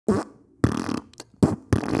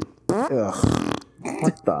Ugh.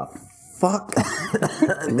 What the fuck?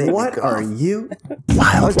 What are you?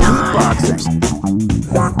 Wild beatboxing.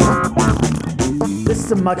 This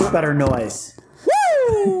is a much better noise.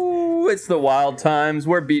 Woo! It's the Wild Times.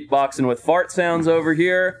 We're beatboxing with fart sounds over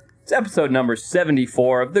here. It's episode number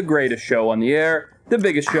 74 of the greatest show on the air, the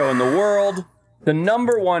biggest show in the world, the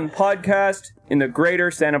 #1 podcast in the greater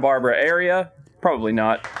Santa Barbara area. Probably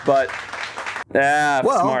not, but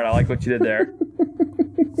smart. I like what you did there.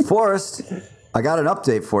 Forrest, I got an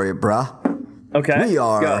update for you, bruh. Okay, we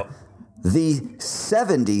are go. the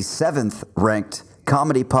 77th ranked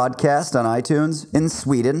comedy podcast on iTunes in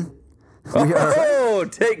Sweden. We are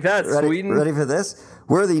take that, Sweden. Ready for this?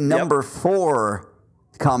 We're the number 4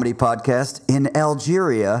 comedy podcast in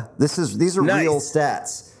Algeria. These are Nice. real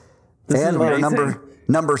stats. This and is we're amazing.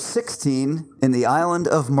 number 16 in the island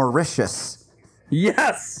of Mauritius.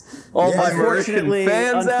 Yes! All my Mauritian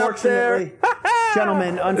fans out there.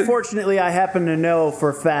 Gentlemen, unfortunately, I happen to know for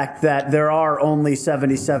a fact that there are only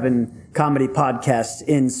 77 comedy podcasts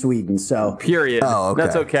in Sweden, so... Period. Oh, okay.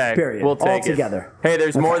 That's okay. Period. We'll take All it. together. Hey,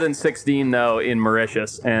 there's more than 16, though, in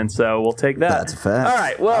Mauritius, and so we'll take that. That's a fact. All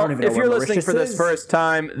right, well, if you're listening for this is. first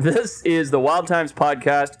time, this is the Wild Times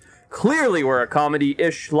podcast. Clearly, we're a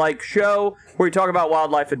comedy-ish-like show where we talk about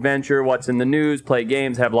wildlife adventure, what's in the news, play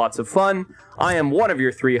games, have lots of fun. I am one of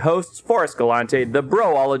your 3 hosts, Forrest Galante, the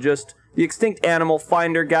broologist, the extinct animal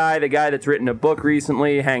finder guy, the guy that's written a book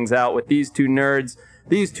recently, hangs out with these 2 nerds.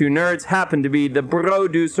 These 2 nerds happen to be the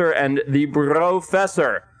Broducer and the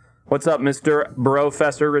Brofessor. What's up, Mr.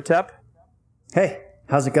 Brofessor Retep? Hey,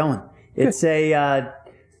 how's it going? It's a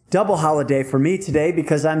double holiday for me today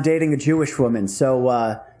because I'm dating a Jewish woman, so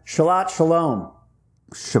Shabbat Shalom.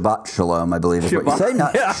 Shabbat Shalom, I believe is what you say.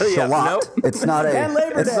 Not Shalat. Nope. It's not a. And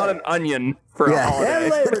Labor It's Day. not an onion for a holiday.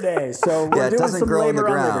 And Labor Day, so we're Yeah, it doing doesn't some grow in the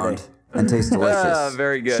labor on Labor ground Day. and tastes delicious.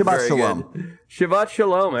 Very good. Shabbat very Shalom. Good. Shabbat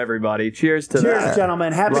Shalom, everybody. Cheers to Cheers, that.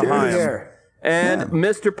 gentlemen. Happy to be L'chaim. here. And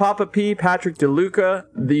Mr. Papa P, Patrick DeLuca,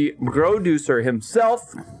 the Broducer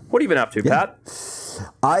himself. What have you been up to, Pat?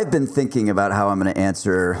 I've been thinking about how I'm going to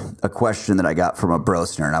answer a question that I got from a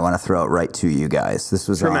broster, and I want to throw it right to you guys. This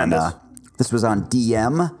was Tremendous. on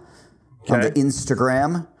DM on the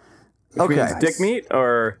Instagram. Which means dick meat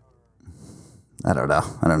or... I don't know.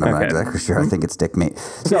 I'm not exactly sure. I think it's dick meat.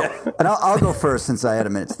 So, and I'll go first since I had a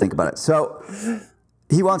minute to think about it. So,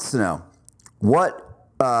 he wants to know what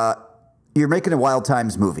you're making a Wild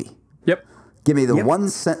Times movie. Yep. Give me the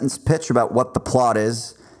 1-sentence pitch about what the plot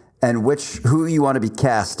is and who you want to be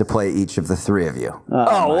cast to play each of the 3 of you.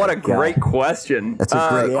 Oh, what a great question. That's a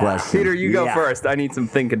great question. Peter, you go first. I need some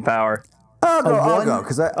thinking power. I'll go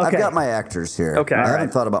because I've got my actors here. Okay. I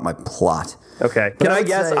haven't thought about my plot. Okay. But Can I would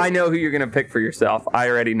guess? say- I know who you're going to pick for yourself. I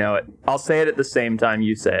already know it. I'll say it at the same time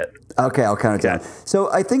you say it. Okay, I'll count it down.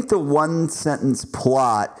 So I think the 1-sentence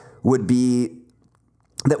plot would be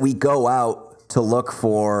that we go out to look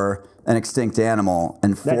for an extinct animal,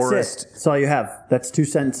 and That's Forrest. it. That's all you have. That's 2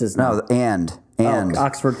 sentences now. No, and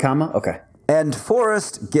Oxford comma? Okay. and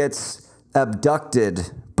Forrest gets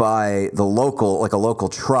abducted by a local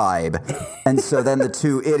tribe, and so then the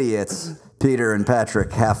 2 idiots, Peter and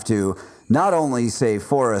Patrick, have to not only save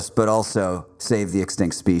Forrest but also save the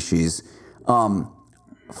extinct species.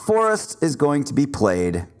 Forrest is going to be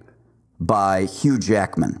played by Hugh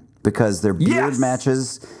Jackman because their beard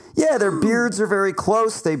matches. Yeah, their beards are very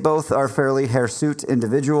close. They both are fairly hirsute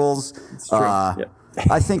individuals.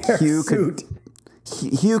 I think Hugh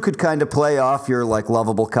could kind of play off your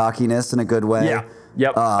lovable cockiness in a good way. Yeah.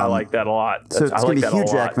 Yep. I like that a lot. So it's going to be Hugh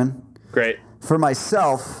Jackman. Great. For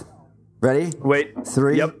myself, ready? Wait.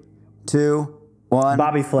 3, 2, 1.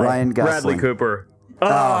 Bobby Flay. Ryan Gosling. Bradley Cooper. Oh,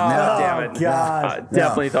 no. Damn it. God.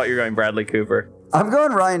 Definitely thought you were going Bradley Cooper. I'm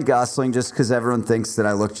going Ryan Gosling just because everyone thinks that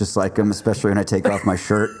I look just like him, especially when I take off my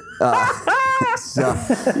shirt. So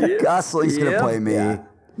Gosling's going to play me. Yeah.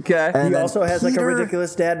 Okay. And He then also has a Peter-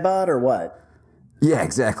 ridiculous dad bod or what? Yeah,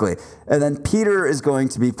 exactly. And then Peter is going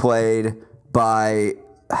to be played by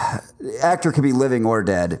actor could be living or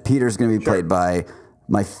dead. Peter's going to be played by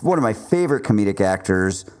one of my favorite comedic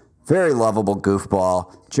actors, very lovable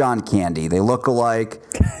goofball, John Candy. They look alike.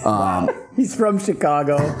 He's from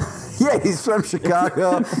Chicago. Yeah, he's from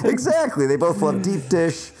Chicago. Exactly. They both love deep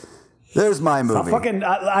dish. There's my movie.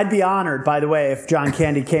 I'd be honored, by the way, if John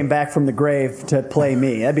Candy came back from the grave to play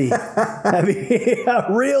me. That'd be a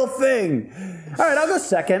real thing. All right, I'll go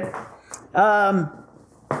second.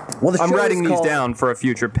 Well, I'm writing these down for a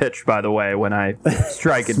future pitch, by the way, when I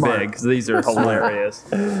strike it big, because these are hilarious.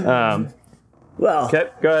 Well, okay,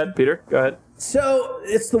 go ahead, Peter. Go ahead. So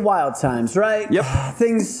it's the wild times, right? Yep.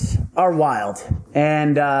 Things are wild,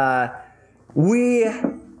 and we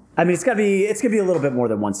I mean, it's gonna be a little bit more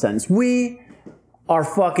than one sentence. We are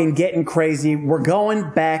fucking getting crazy. We're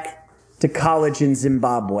going back to college in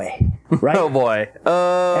Zimbabwe, right? Oh boy.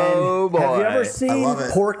 Oh boy. Have you ever seen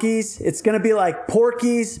Porky's? It's going to be like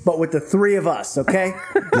Porky's, but with the three of us, okay?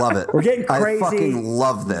 Love it. We're getting crazy. I fucking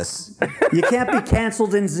love this. You can't be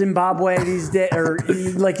canceled in Zimbabwe these days, or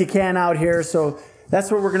like you can out here. So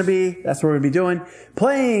that's what we're going to be. That's what we're going to be doing.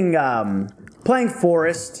 Playing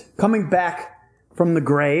Forrest, coming back from the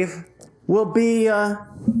grave, will be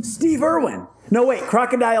Steve Irwin. No, wait,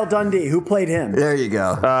 Crocodile Dundee. Who played him? There you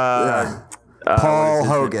go. Paul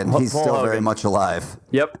Hogan. He's Paul still Hogan. very much alive.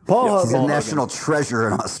 Yep. Paul Hogan. He's a national treasure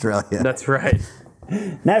in Australia. That's right.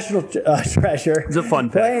 National treasure. It's a fun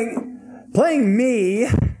pick. Playing me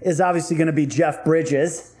is obviously going to be Jeff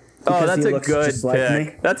Bridges. Oh, that's a good pick.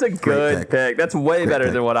 like that's a good pick. That's way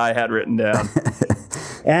better than what I had written down.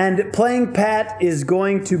 And playing Pat is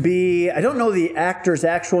going to be, I don't know the actor's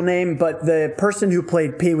actual name, but the person who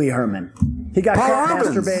played Pee Wee Herman. He got caught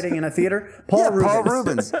masturbating in a theater. Paul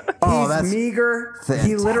Rubens. Oh, He's meager. fantastic.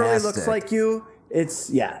 He literally looks like you. It's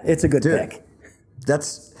a good pick.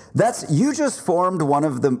 That's you just formed one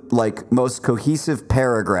of the most cohesive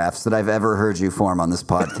paragraphs that I've ever heard you form on this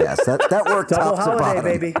podcast. That worked Double top to bottom.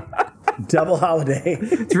 holiday, baby. Double holiday.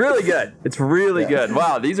 It's really good. It's really good.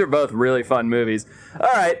 Wow, these are both really fun movies.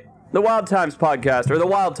 All right, the Wild Times podcast, or the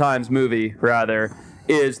Wild Times movie, rather,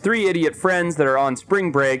 is three idiot friends that are on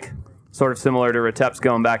spring break, sort of similar to Retep's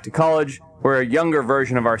going back to college. We're a younger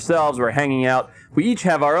version of ourselves. We're hanging out. We each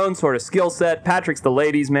have our own sort of skill set. Patrick's the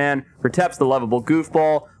ladies' man. Retep's the lovable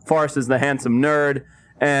goofball. Forrest is the handsome nerd.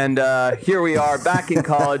 And here we are back in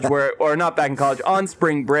college, or not back in college, on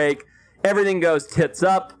spring break. Everything goes tits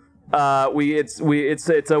up. It's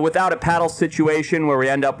a without a paddle situation where we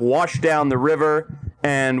end up washed down the river,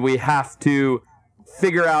 and we have to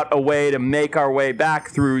figure out a way to make our way back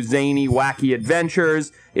through zany, wacky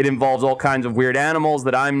adventures. It involves all kinds of weird animals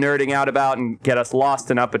that I'm nerding out about and get us lost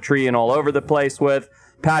and up a tree and all over the place with.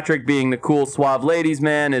 Patrick, being the cool, suave ladies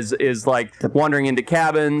man, is like wandering into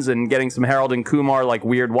cabins and getting some Harold and Kumar like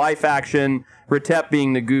weird wife action. Retep,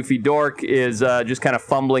 being the goofy dork, is just kind of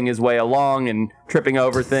fumbling his way along and tripping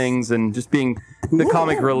over things and just being the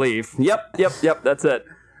comic relief. Yep, that's it.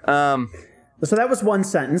 So that was one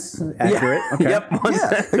sentence. Accurate. Yeah, okay. Yep, one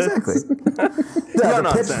sentence. Exactly.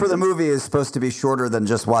 The pitch for the movie is supposed to be shorter than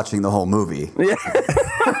just watching the whole movie. Yeah.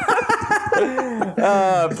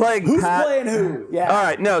 Who's playing who? Yeah. All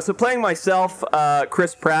right, no. So playing myself,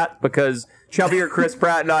 Chris Pratt, because chubbier Chris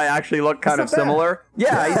Pratt and I actually look kind of similar.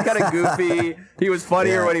 Yeah, he's kind of goofy. He was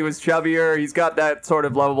funnier when he was chubbier. He's got that sort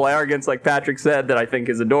of lovable arrogance, like Patrick said, that I think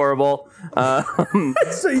is adorable. So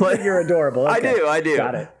you think you're adorable. Okay. I do.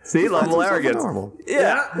 Got it. See, lovable arrogance. Adorable.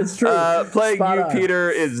 Yeah, it's true. Playing Spot you, on. Peter,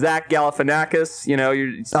 is Zach Galifianakis. You know,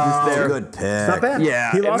 you're just there. Good pick. It's not bad.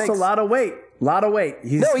 Yeah, He it lost makes- a lot of weight.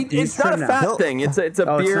 He's It's not a trim fat now. thing. It's a it's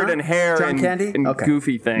beard not? and hair John and, Candy? and Okay.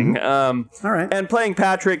 goofy thing. All right. And playing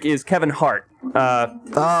Patrick is Kevin Hart.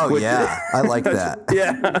 Yeah, I like that.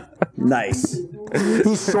 Yeah. Nice.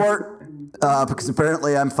 He's short because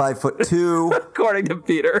apparently I'm 5'2". According to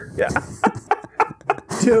Peter. Yeah.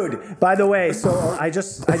 Dude, by the way, so I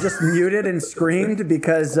just muted and screamed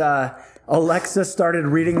because Alexa started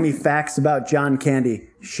reading me facts about John Candy.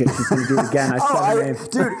 Shit, she's going to do it again. I saw the name.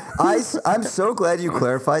 Dude, I'm so glad you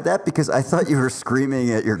clarified that because I thought you were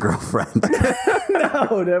screaming at your girlfriend.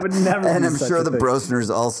 No, that would never And be I'm such sure a the thing. Brosners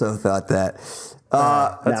also thought that.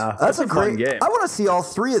 That's a a great fun game. I want to see all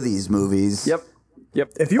three of these movies. Yep.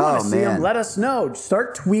 If you want to see man. them, let us know.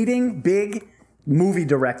 Start tweeting big movie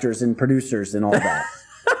directors and producers and all that.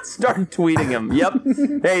 Start tweeting him.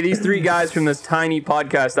 Yep. Hey, these three guys from this tiny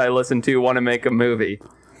podcast I listen to want to make a movie.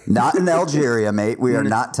 Not in Algeria, mate. We are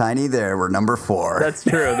not tiny there. We're number 4. That's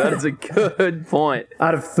true. That is a good point.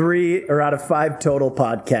 Out of 5 total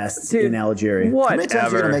podcasts in Algeria. How many times are you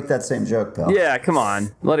Whatever. going to make that same joke, pal? Yeah, come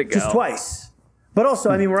on. Let it go. Just twice. But also,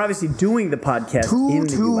 I mean, we're obviously doing the podcast in the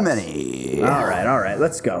Too US. many. All right.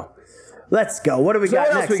 Let's go. What do we got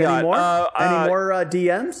what else next? we got? Any more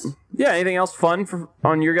DMs? Yeah, anything else fun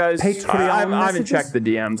on your guys? Patreon I haven't messages? checked the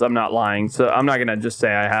DMs. I'm not lying, so I'm not gonna just say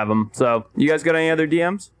I have them. So, you guys got any other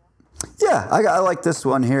DMs? Yeah, I like this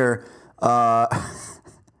one here.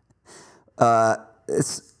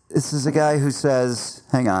 This is a guy who says,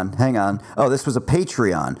 hang on. Oh, this was a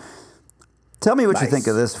Patreon. Tell me what you Nice. think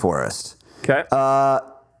of this, Forrest. Okay.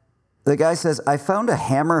 The guy says, I found a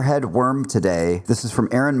hammerhead worm today. This is from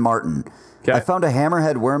Aaron Martin. Okay. I found a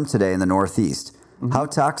hammerhead worm today in the Northeast. Mm-hmm. How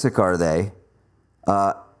toxic are they?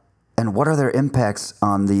 And what are their impacts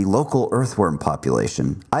on the local earthworm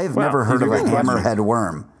population? I have never heard of a these are good hammerhead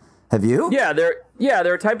worm. Have you? Yeah,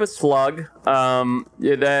 they're a type of slug.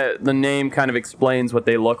 The name kind of explains what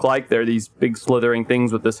they look like. They're these big slithering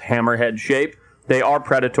things with this hammerhead shape. They are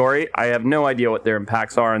predatory. I have no idea what their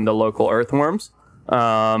impacts are in the local earthworms.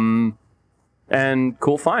 And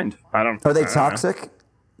cool find. Are they toxic?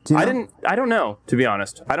 Do you know? I don't know, to be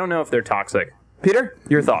honest. I don't know if they're toxic. Peter,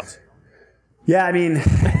 your thoughts? Yeah, I mean,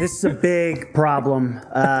 this is a big problem,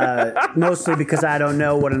 mostly because I don't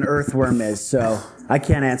know what an earthworm is, so I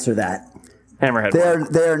can't answer that.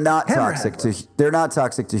 Hammerhead. They're not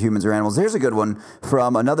toxic to humans or animals. Here's a good one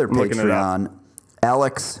from another Patreon,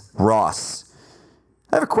 Alex Ross.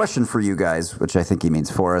 I have a question for you guys, which I think he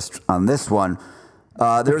means for us on this one.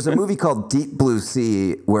 There's a movie called Deep Blue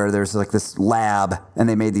Sea where there's like this lab, and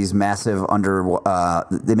they made these massive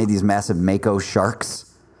mako sharks.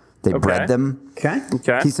 They bred them. Okay.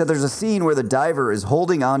 He said there's a scene where the diver is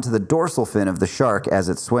holding on to the dorsal fin of the shark as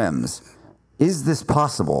it swims. Is this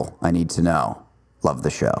possible? I need to know. Love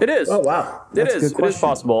the show. It is. Oh, wow. It is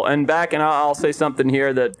possible. And I'll say something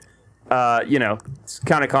here that, it's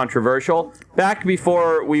kind of controversial. Back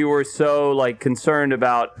before we were so, concerned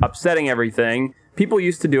about upsetting everything, people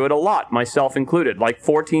used to do it a lot, myself included. Like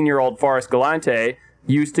 14-year-old Forrest Galante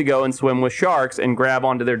used to go and swim with sharks and grab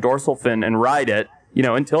onto their dorsal fin and ride it,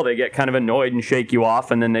 until they get kind of annoyed and shake you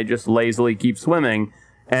off, and then they just lazily keep swimming.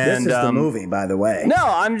 And, this is the movie, by the way. No,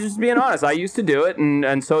 I'm just being honest. I used to do it,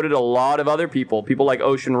 and so did a lot of other people. People like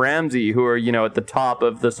Ocean Ramsey, who are, at the top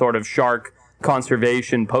of the sort of shark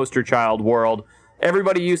conservation poster child world.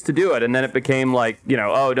 Everybody used to do it, and then it became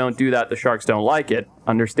oh, don't do that. The sharks don't like it.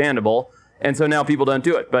 Understandable. And so now people don't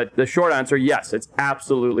do it. But the short answer, yes, it's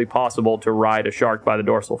absolutely possible to ride a shark by the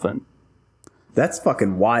dorsal fin. That's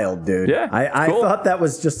fucking wild, dude. Yeah, I cool. thought that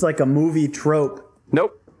was just like a movie trope.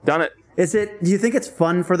 Nope, done it. Do you think it's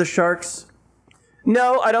fun for the sharks?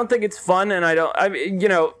 No, I don't think it's fun, and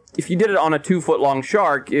if you did it on a 2-foot-long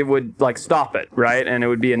shark, it would, stop it, right? And it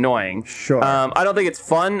would be annoying. Sure. I don't think it's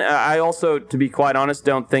fun. I also, to be quite honest,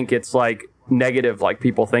 don't think it's, negative like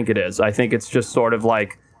people think it is. I think it's just sort of,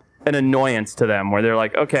 an annoyance to them, where they're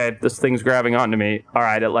like, okay, this thing's grabbing onto me. All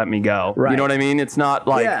right, it let me go. Right. You know what I mean? It's not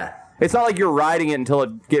like... Yeah. It's not like you're riding it until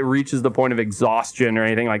it reaches the point of exhaustion or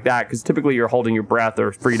anything like that, because typically you're holding your breath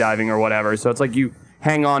or free diving or whatever. So it's like you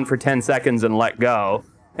hang on for 10 seconds and let go.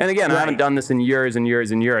 And again, I haven't done this in years and years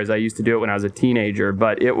and years. I used to do it when I was a teenager,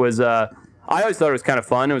 but it was, I always thought it was kind of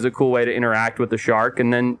fun. It was a cool way to interact with the shark.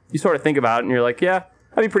 And then you sort of think about it and you're like, yeah,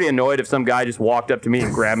 I'd be pretty annoyed if some guy just walked up to me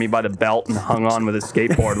and grabbed me by the belt and hung on with his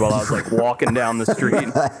skateboard while I was walking down the street.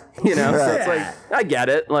 So it's I get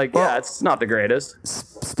it. It's not the greatest.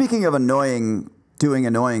 Speaking of doing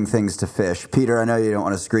annoying things to fish, Peter, I know you don't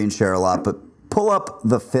want to screen share a lot, but pull up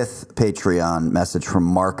the 5th Patreon message from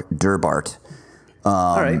Mark Durbart.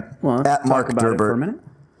 All right. Well, at Mark Durbart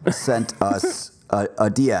sent us a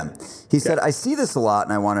DM. He said, I see this a lot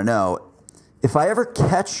and I want to know, if I ever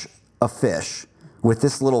catch a fish with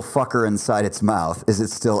this little fucker inside its mouth, is it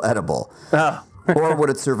still edible? Or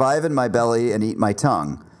would it survive in my belly and eat my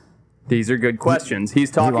tongue? These are good questions.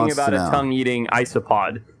 He's talking about a tongue-eating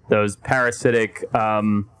isopod, those parasitic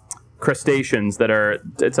crustaceans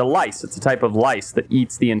it's a lice. It's a type of lice that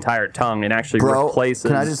eats the entire tongue and actually replaces...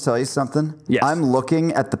 Can I just tell you something? Yes. I'm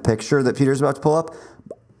looking at the picture that Peter's about to pull up.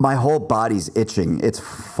 My whole body's itching. It's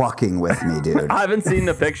fucking with me, dude. I haven't seen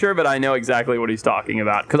the picture, but I know exactly what he's talking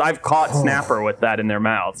about, because I've caught snapper with that in their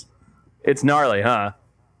mouths. It's gnarly, huh?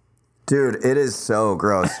 Dude, it is so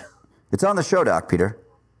gross. It's on the show doc, Peter.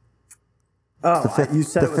 Oh, you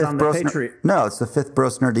said it was on the Patreon. No, it's the 5th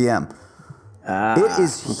Brosner DM. It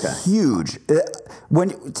is huge.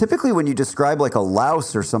 Typically, when you describe a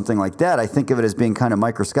louse or something like that, I think of it as being kind of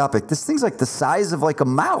microscopic. This thing's the size of a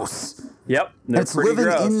mouse. Yep, they're it's living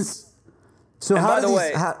gross. So how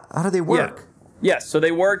do they work? Yes, so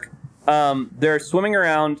they work. They're swimming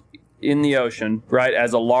around in the ocean, right,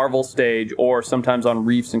 as a larval stage, or sometimes on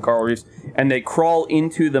reefs and coral reefs, and they crawl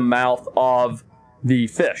into the mouth of the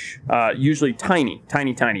fish, usually tiny.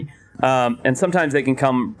 And sometimes they can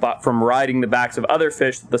come from riding the backs of other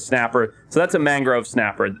fish that the snapper, so that's a mangrove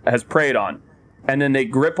snapper, has preyed on. And then they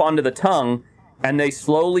grip onto the tongue, and they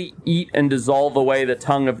slowly eat and dissolve away the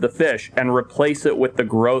tongue of the fish and replace it with the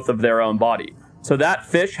growth of their own body. So that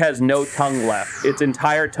fish has no tongue left. Its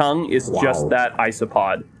entire tongue is just that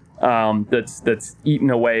isopod that's eaten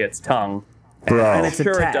away its tongue. And it's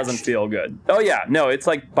sure attached. It doesn't feel good. Oh, yeah. No, it's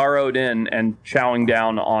burrowed in and chowing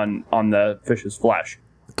down on the fish's flesh.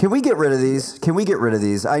 Can we get rid of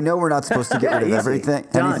these? I know we're not supposed to get rid of everything.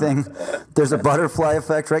 Anything. There's a butterfly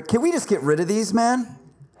effect, right? Can we just get rid of these, man?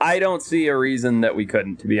 I don't see a reason that we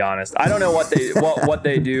couldn't, to be honest. I don't know what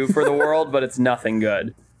they do for the world, but it's nothing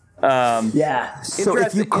good. Yeah. So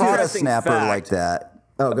if you caught a snapper like that,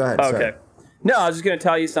 oh, go ahead. Okay. Sorry. No, I was just going to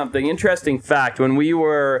tell you something. Interesting fact. When we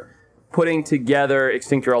were putting together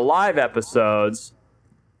Extinctor Alive episodes,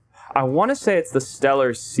 I want to say it's the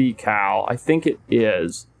Stellar Sea Cow. I think it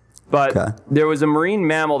is. But there was a marine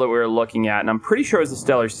mammal that we were looking at, and I'm pretty sure it was the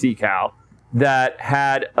Stellar Sea Cow, that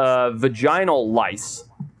had a vaginal lice,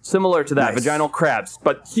 similar to that, vaginal crabs,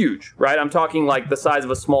 but huge, right? I'm talking like the size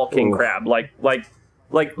of a small king crab, like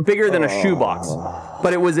bigger than a shoebox.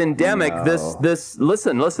 But it was endemic. No.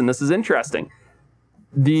 Listen, this is interesting.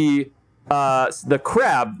 The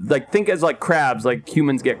crab, like think as like crabs, like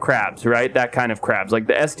humans get crabs, right? That kind of crabs, like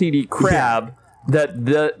the STD crab that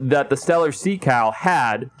the Stellar Sea Cow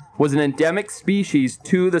had was an endemic species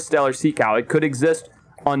to the Stellar Sea Cow. It could exist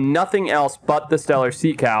on nothing else but the Stellar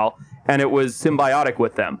Sea Cow, and it was symbiotic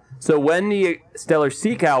with them. So when the Stellar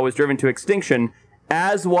Sea Cow was driven to extinction,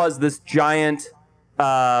 as was this giant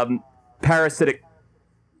parasitic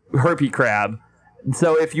herpy crab.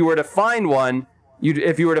 So if you were to find one,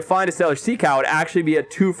 if you were to find a Stellar Sea Cow, it'd actually be a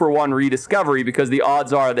 2-for-1 rediscovery because the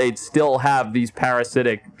odds are they'd still have these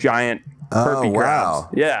parasitic giant herpy crabs.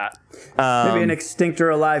 Yeah. Maybe an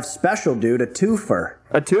Extinctor Alive special, dude. A twofer.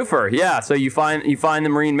 A twofer, yeah. So you find the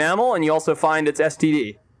marine mammal, and you also find its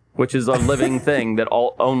STD, which is a living thing that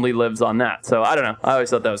only lives on that. So I don't know. I always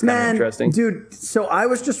thought that was kind of interesting. Dude, so I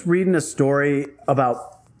was just reading a story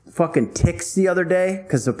about fucking ticks the other day,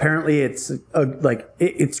 because apparently it's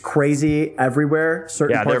it's crazy everywhere,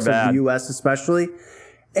 certain parts of the U.S. especially.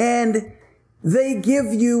 And they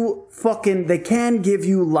can give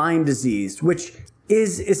you Lyme disease, which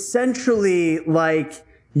is essentially like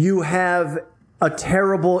you have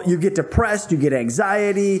you get depressed, you get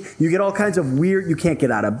anxiety, you get all kinds of weird, you can't get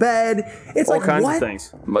out of bed. It's all kinds of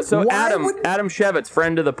things. So Adam Shevitz,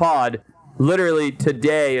 friend of the pod, literally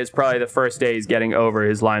today is probably the first day he's getting over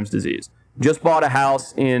his Lyme's disease. Just bought a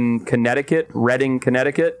house in Connecticut, Reading,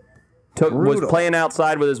 Connecticut. Was playing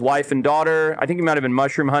outside with his wife and daughter. I think he might have been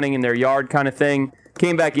mushroom hunting in their yard kind of thing.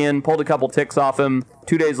 Came back in, pulled a couple ticks off him.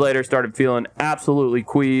 2 days later, started feeling absolutely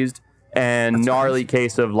queased and gnarly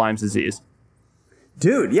case of Lyme's disease.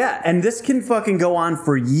 Dude, yeah, and this can fucking go on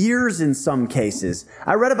for years in some cases.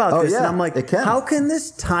 I read about this, and I'm like, how can this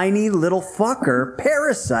tiny little fucker,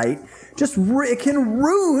 parasite, it can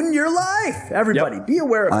ruin your life? Everybody, be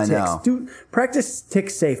aware of ticks. Dude, practice tick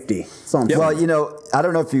safety. Well, I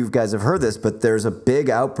don't know if you guys have heard this, but there's a big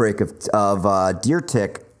outbreak of deer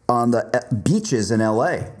tick on the beaches in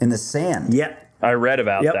L.A., in the sand. Yeah. I read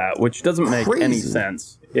about that, which doesn't make any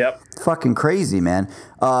sense. Yep. Fucking crazy, man.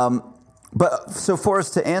 But so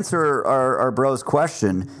Forrest, to answer our bro's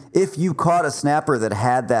question, if you caught a snapper that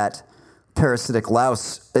had that parasitic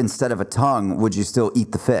louse instead of a tongue, would you still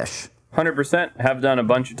eat the fish? 100%. Have done a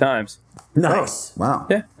bunch of times. Nice. Oh, wow.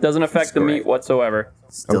 Yeah. Doesn't affect the meat whatsoever.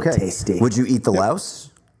 Still tasty. Would you eat the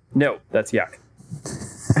louse? No, that's yuck.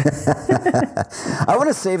 I want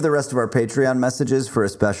to save the rest of our Patreon messages for a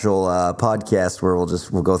special podcast where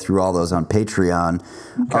we'll go through all those on Patreon.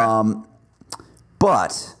 Okay.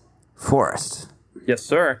 But Forrest. Yes,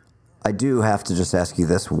 sir. I do have to just ask you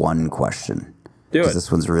this one question. Do it.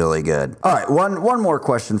 This one's really good. All right, one more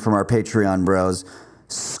question from our Patreon bros.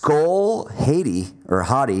 Skull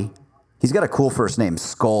Hottie. He's got a cool first name,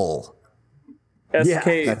 Skull.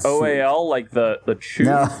 S-K-O-A-L, like the chew?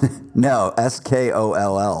 No,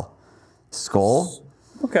 S-K-O-L-L. Skull?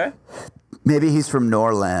 Okay. Maybe he's from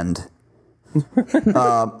Norland.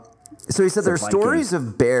 So he said there are stories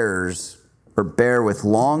of bears or bear with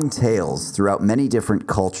long tails throughout many different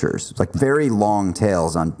cultures, like very long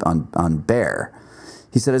tails on bear.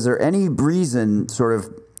 He said, is there any reason sort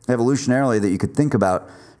of evolutionarily that you could think about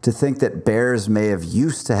to think that bears may have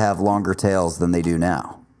used to have longer tails than they do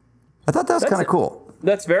now? I thought that was kind of cool.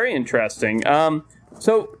 That's very interesting.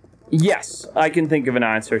 So, yes, I can think of an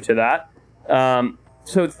answer to that.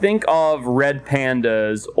 So think of red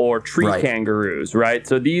pandas or tree kangaroos, right?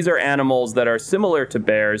 So these are animals that are similar to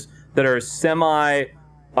bears that are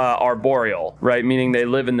semi-arboreal, right? Meaning they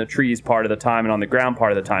live in the trees part of the time and on the ground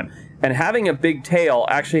part of the time. And having a big tail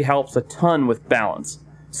actually helps a ton with balance.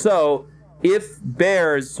 So if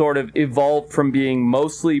bears sort of evolved from being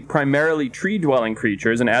primarily tree-dwelling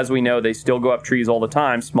creatures, and as we know, they still go up trees all the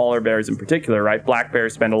time, smaller bears in particular, right? Black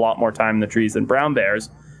bears spend a lot more time in the trees than brown bears.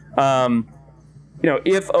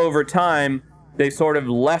 If over time they sort of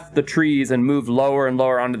left the trees and moved lower and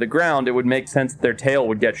lower onto the ground, it would make sense that their tail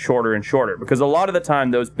would get shorter and shorter. Because a lot of the time,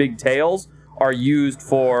 those big tails are used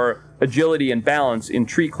for agility and balance in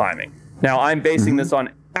tree climbing. Now, I'm basing this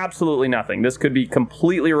on absolutely nothing. This could be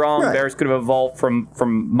completely wrong. Right. Bears could have evolved from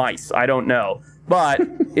mice. I don't know. But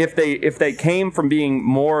if they came from being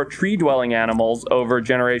more tree-dwelling animals over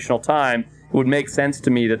generational time, it would make sense to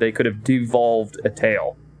me that they could have devolved a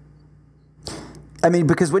tail. I mean,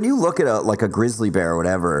 because when you look at a grizzly bear or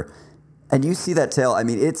whatever, and you see that tail, I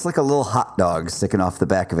mean, it's like a little hot dog sticking off the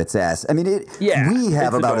back of its ass. I mean, we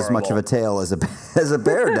have about as much of a tail as a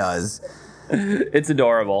bear does. It's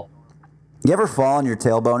adorable. You ever fall on your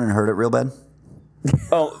tailbone and hurt it real bad?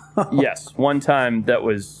 Oh, yes. One time that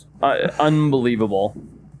was unbelievable.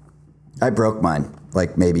 I broke mine,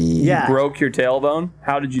 like maybe... You broke your tailbone?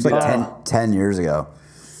 How did you do that? 10 years ago.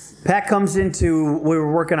 Pat comes into, we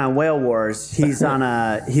were working on Whale Wars. He's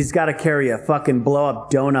he's got to carry a fucking blow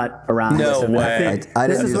up donut around. No way.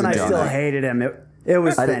 This is when I still hated him. It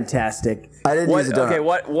was fantastic. I didn't use a donut. Okay,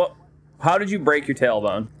 what? How did you break your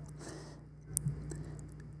tailbone?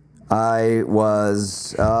 I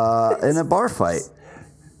was in a bar fight.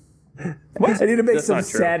 What? I need to make some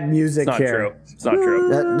sad music here. It's not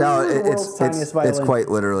true. No, it's quite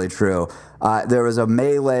literally true. There was a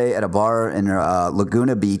melee at a bar in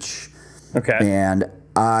Laguna Beach. Okay. And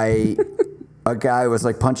a guy was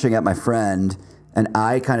like punching at my friend, and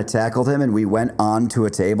I kind of tackled him, and we went onto a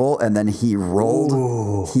table, and then he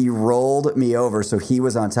rolled me over, so he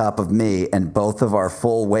was on top of me, and both of our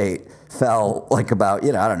full weight fell like about,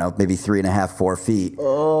 I don't know, maybe 3.5, 4 feet. His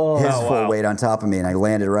full weight on top of me, and I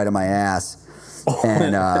landed right on my ass.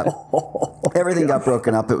 And everything got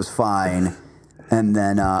broken up. It was fine. And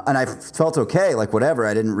then, and I felt okay, like whatever.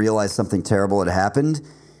 I didn't realize something terrible had happened.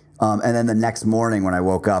 And then the next morning when I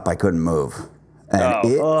woke up, I couldn't move. And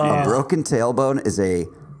a broken tailbone is a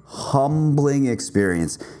humbling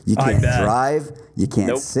experience. You can't drive. You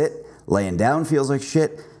can't sit. Laying down feels like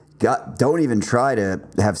shit. Don't even try to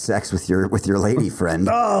have sex with your lady friend.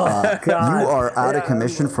 God. You are out of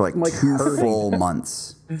commission for like 2 full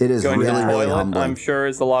months. It is Going really, to the really toilet, humbling. I'm sure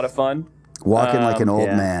is a lot of fun. Walking like an old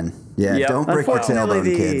man. Yeah, don't break your tailbone,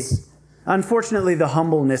 kids. Unfortunately, the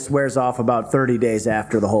humbleness wears off about 30 days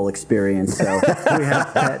after the whole experience, so we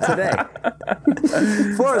have that today.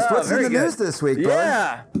 Forrest, what's in the news this week, bud?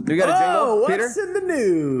 Yeah. We got a jingle, Peter? What's in the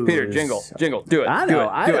news? Peter, jingle. Do it. I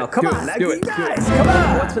know. Come on. Do it. Come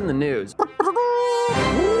on. What's in the news?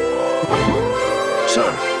 Sir,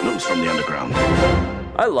 news from the underground.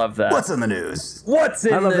 I love that. What's in the news? What's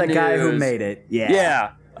in the news? I love that guy who made it.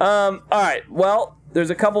 Yeah. All right. Well,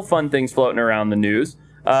 there's a couple fun things floating around the news.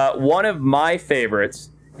 One of my favorites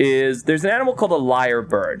is there's an animal called a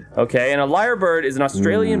lyrebird, okay? And a lyrebird is an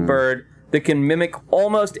Australian bird that can mimic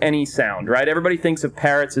almost any sound, right? Everybody thinks of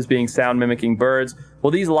parrots as being sound-mimicking birds.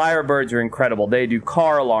 Well, these lyrebirds are incredible. They do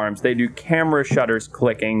car alarms. They do camera shutters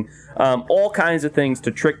clicking, all kinds of things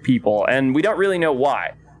to trick people, and we don't really know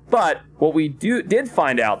why. But what we did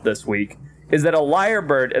find out this week is that a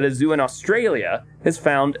lyrebird at a zoo in Australia has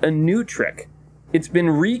found a new trick. It's been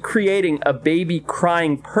recreating a baby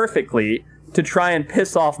crying perfectly to try and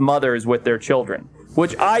piss off mothers with their children,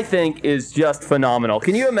 which I think is just phenomenal.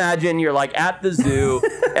 Can you imagine? You're like at the zoo.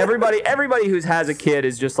 Everybody who has a kid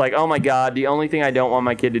is just like, oh my God, the only thing I don't want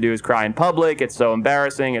my kid to do is cry in public. It's so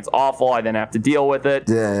embarrassing. It's awful. I then have to deal with it.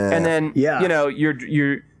 Yeah. And then,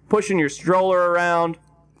 you're pushing your stroller around.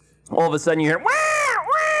 All of a sudden you hear, wah,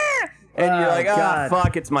 wah, and you're like,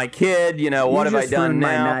 fuck, it's my kid. What have I done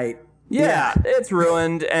now? My night. Yeah, it's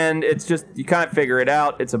ruined, and it's just, you can't figure it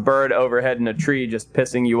out. It's a bird overhead in a tree just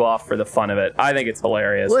pissing you off for the fun of it. I think it's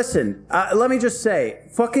hilarious. Listen, let me just say,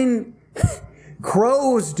 fucking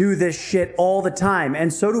crows do this shit all the time,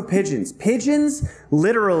 and so do pigeons. Pigeons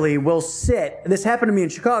literally will sit, this happened to me in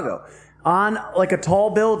Chicago, on like a tall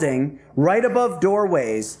building right above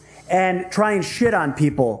doorways and try and shit on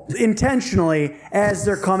people intentionally as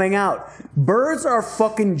they're coming out. Birds are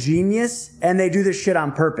fucking genius, and they do this shit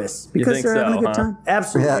on purpose because they're having a good time.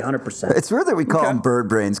 Absolutely, 100%. It's weird that we call them bird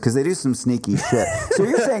brains because they do some sneaky shit. So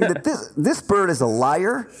you're saying that this bird is a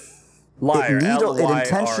liar? Liar.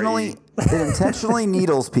 It intentionally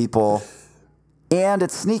needles people, and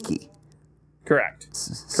it's sneaky. Correct.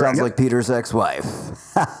 Sounds like Peter's ex-wife.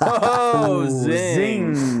 Oh,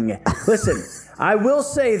 zing. Listen, I will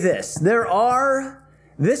say this. Now,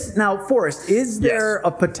 Forrest, is there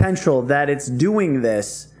a potential that it's doing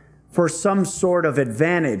this for some sort of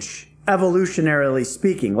advantage, evolutionarily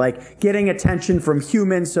speaking? Like getting attention from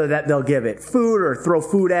humans so that they'll give it food or throw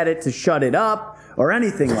food at it to shut it up or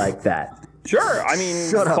anything like that? Sure, I mean,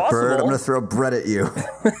 shut up, possible. bird. I'm gonna throw bread at you.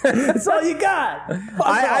 That's all you got.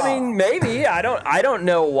 I mean, maybe. I don't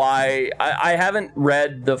know why. I haven't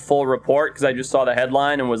read the full report because I just saw the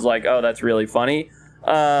headline and was like, oh, that's really funny.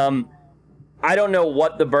 I don't know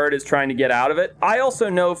what the bird is trying to get out of it. I also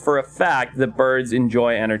know for a fact that birds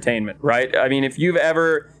enjoy entertainment, right? I mean, if you've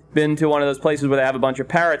ever been to one of those places where they have a bunch of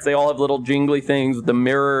parrots, they all have little jingly things with the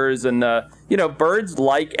mirrors and the, birds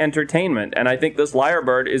like entertainment. And I think this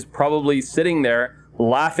lyrebird is probably sitting there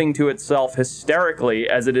laughing to itself hysterically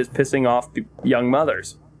as it is pissing off young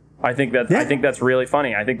mothers. I think that's really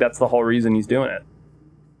funny. I think that's the whole reason he's doing it.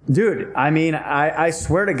 Dude, I mean, I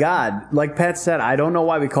swear to God, like Pat said, I don't know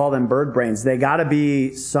why we call them bird brains. They got to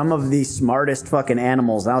be some of the smartest fucking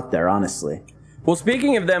animals out there, honestly. Well,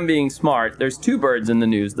 speaking of them being smart, there's 2 birds in the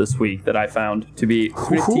news this week that I found to be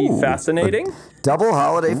pretty fascinating. Double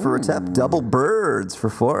holiday for Retep, double birds for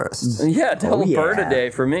Forrest. Yeah, double bird a day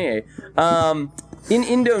for me. In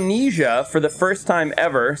Indonesia, for the first time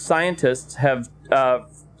ever, scientists have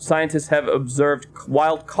observed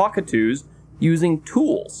wild cockatoos using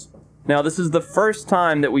tools. Now, this is the first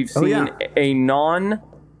time that we've seen a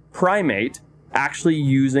non-primate actually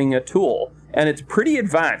using a tool. And it's pretty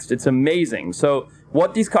advanced. It's amazing. So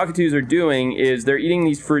what these cockatoos are doing is they're eating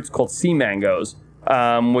these fruits called sea mangoes,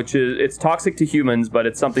 it's toxic to humans, but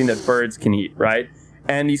it's something that birds can eat, right?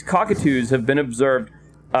 And these cockatoos have been observed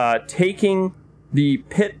taking the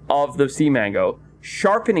pit of the sea mango,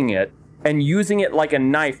 sharpening it, and using it like a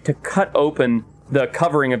knife to cut open the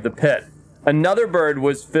covering of the pit. Another bird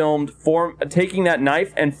was filmed taking that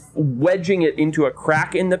knife and wedging it into a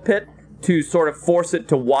crack in the pit to sort of force it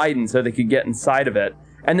to widen so they could get inside of it.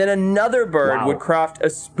 And then another bird would craft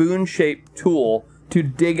a spoon-shaped tool to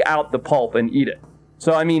dig out the pulp and eat it.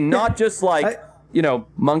 So, I mean, not just like,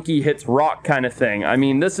 monkey hits rock kind of thing. I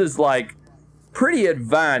mean, this is like pretty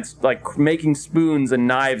advanced, like making spoons and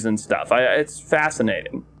knives and stuff. It's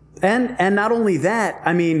fascinating. And not only that,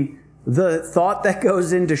 I mean, the thought that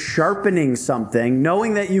goes into sharpening something,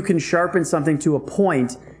 knowing that you can sharpen something to a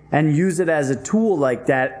point and use it as a tool like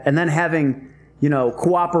that, and then having,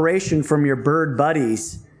 cooperation from your bird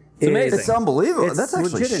buddies. It's amazing. It's unbelievable. That's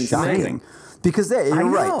actually shocking. Because you're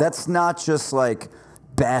right. That's not just like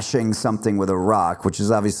bashing something with a rock, which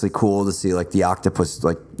is obviously cool to see, like the octopus,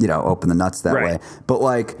 open the nuts that way. But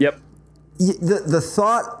the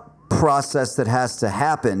thought process that has to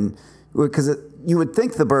happen, because you would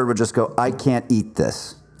think the bird would just go, I can't eat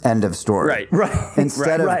this. End of story. Right.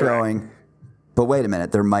 Instead of going, but wait a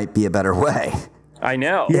minute, there might be a better way. I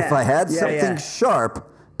know. If I had something sharp,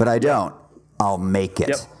 but I don't, I'll make it.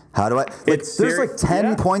 Yep. How do I? There's like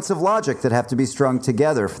 10 points of logic that have to be strung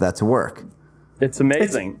together for that to work. It's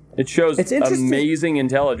amazing. It shows amazing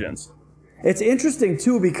intelligence. It's interesting,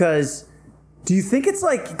 too, because do you think it's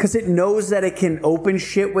like, because it knows that it can open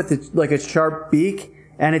shit with a sharp beak,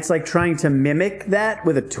 and it's like trying to mimic that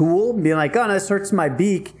with a tool, being like, oh, no, this hurts my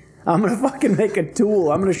beak. I'm going to fucking make a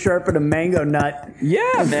tool. I'm going to sharpen a mango nut.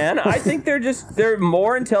 Yeah, man. I think they're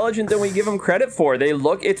more intelligent than we give them credit for.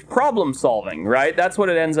 It's problem solving, right? That's what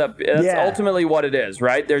it ends up. That's ultimately what it is,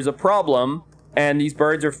 right? There's a problem, and these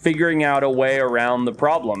birds are figuring out a way around the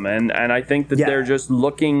problem. And I think that they're just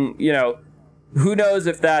looking, who knows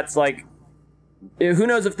if that's like, who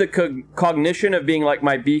knows if the cognition of being like,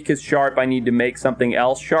 my beak is sharp, I need to make something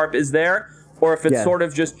else sharp is there. Or if it's sort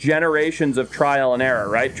of just generations of trial and error,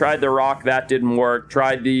 right? Tried the rock, that didn't work.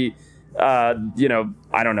 Tried the, I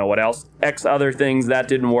don't know what else. X other things, that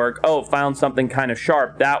didn't work. Oh, found something kind of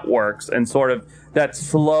sharp, that works. And sort of that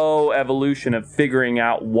slow evolution of figuring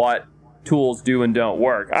out what tools do and don't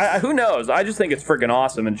work. Who knows? I just think it's freaking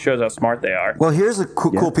awesome and it shows how smart they are. Well, here's a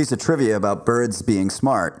cool piece of trivia about birds being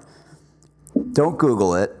smart. Don't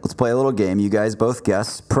Google it. Let's play a little game. You guys both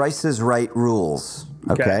guess. Price is Right rules.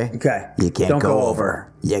 Okay. You can't go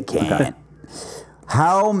over. You can't. Okay.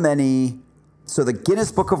 How many? So the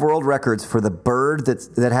Guinness Book of World Records for the bird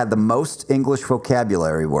that had the most English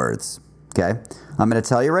vocabulary words. Okay. I'm going to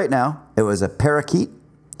tell you right now. It was a parakeet,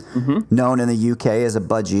 known in the UK as a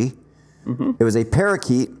budgie. It was a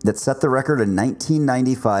parakeet that set the record in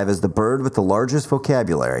 1995 as the bird with the largest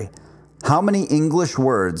vocabulary. How many English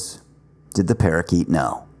words did the parakeet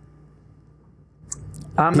know?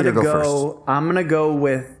 I'm gonna go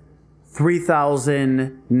with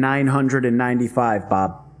 3,995,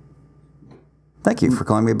 Bob. Thank you for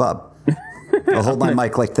calling me Bob. I'll hold my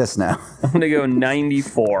mic like this now. I'm gonna go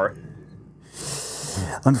 94.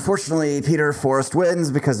 Unfortunately, Peter Forrest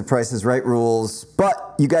wins because the Price is Right rules,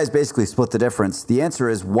 but you guys basically split the difference. The answer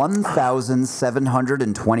is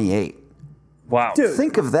 1,728. Wow. Dude.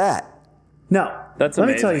 Think of that. No. That's amazing.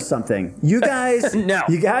 Let me tell you something. You guys,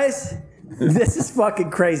 this is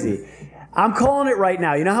fucking crazy. I'm calling it right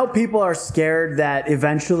now. You know how people are scared that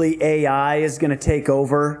eventually AI is going to take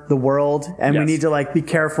over the world and we need to be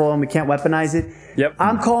careful and we can't weaponize it? Yep.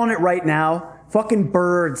 I'm calling it right now. Fucking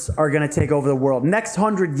birds are going to take over the world. Next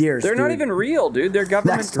 100 years, They're not even real, dude. They're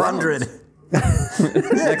government Next 100.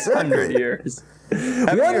 next 100 years.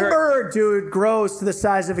 One bird, dude, grows to the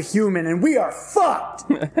size of a human, and we are fucked.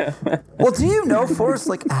 Well, do you know, Forrest,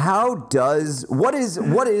 like, what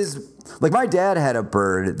is, like, my dad had a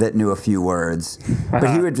bird that knew a few words,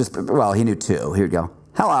 but he would just, he knew two. He would go,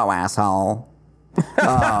 hello, asshole.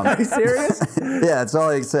 Are you serious? Yeah, that's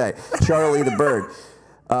all he'd say. Charlie the bird.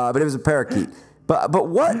 But it was a parakeet. But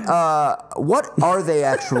what are they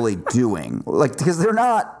actually doing? Like, because they're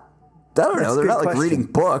not, I don't know. They're not like reading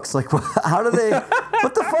books. Like, how do they?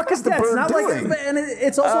 What the fuck is the bird doing? And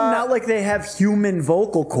it's also not like they have human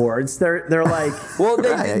vocal cords. They're like. Well,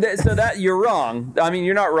 so that you're wrong. I mean,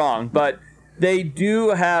 you're not wrong, but they do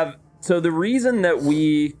have. So the reason that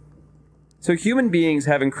human beings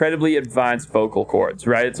have incredibly advanced vocal cords,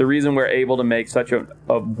 right? It's the reason we're able to make such a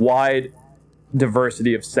wide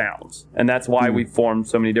diversity of sounds, and that's why we form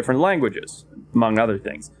so many different languages, among other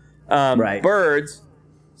things. Right. Birds.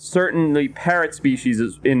 Certainly parrot species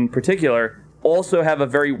in particular also have a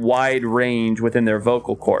very wide range within their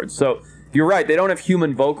vocal cords. So you're right, they don't have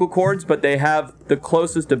human vocal cords, but they have the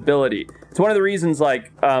closest ability. It's one of the reasons,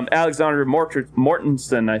 like, Alexandra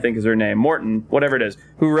Mortensen, I think is her name, Morton, whatever it is,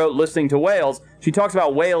 who wrote Listening to Whales, she talks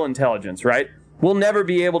about whale intelligence, right? We'll never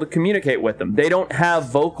be able to communicate with them. They don't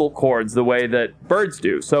have vocal cords the way that birds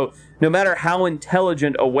do. So no matter how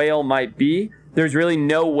intelligent a whale might be, there's really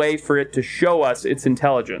no way for it to show us its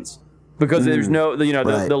intelligence because there's no,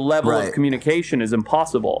 the level of communication is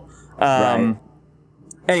impossible. Anyway,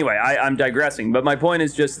 I'm digressing, but my point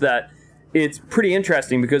is just that it's pretty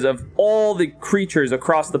interesting because of all the creatures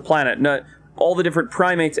across the planet, all the different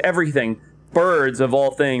primates, everything, birds of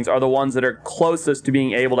all things are the ones that are closest to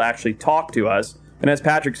being able to actually talk to us. And as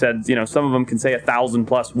Patrick said, some of them can say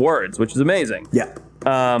 1,000+ words, which is amazing. Yeah.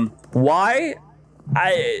 Why?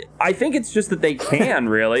 I think it's just that they can,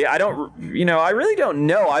 really. I really don't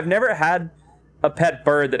know. I've never had a pet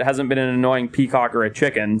bird that hasn't been an annoying peacock or a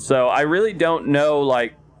chicken. So I really don't know,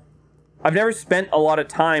 like, I've never spent a lot of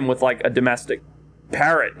time with, like, a domestic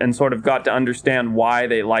parrot and sort of got to understand why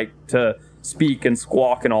they like to speak and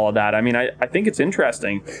squawk and all of that. I mean, I think it's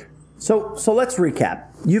interesting. So let's recap.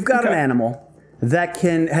 You've got an animal that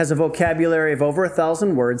has a vocabulary of over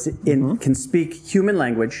 1,000 words, can speak human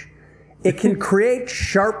language. It can create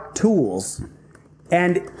sharp tools,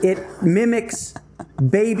 and it mimics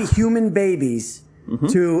human babies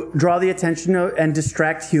to draw the attention and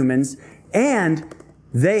distract humans. And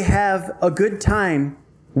they have a good time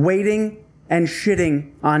waiting and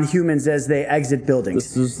shitting on humans as they exit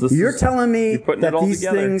buildings. You're telling me that these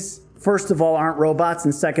things, first of all, aren't robots,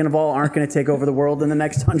 and second of all, aren't going to take over the world in the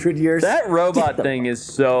next 100 years? That robot thing is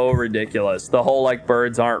so ridiculous. The whole, like,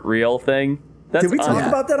 birds aren't real thing. Did we talk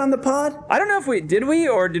about that on the pod? I don't know if we did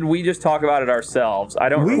or did we just talk about it ourselves? I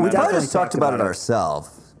don't remember. We probably just talked about it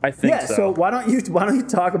ourselves. I think so. So why don't you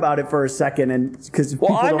talk about it for a second, and because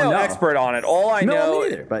I'm no expert on it. All I know, me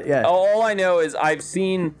neither, but yeah. All I know is I've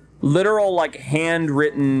seen literal, like,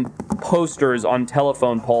 handwritten posters on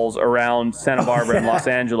telephone poles around Santa Barbara and Los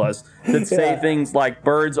Angeles that say things like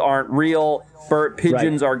birds aren't real,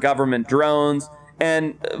 pigeons are government drones.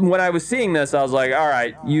 And when I was seeing this, I was like, all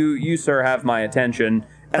right, you sir have my attention.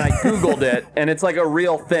 And I Googled it, and it's like a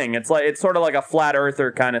real thing. It's sort of like a flat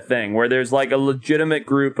earther kind of thing, where there's like a legitimate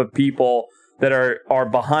group of people that are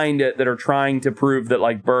behind it that are trying to prove that,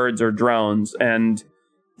 like, birds are drones. And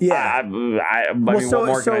I mean, what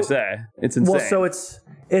more can I say? It's insane. Well, so it's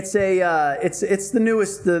the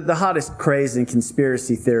newest, the hottest craze in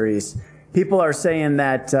conspiracy theories. People are saying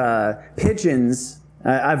that pigeons,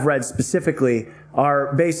 I've read specifically,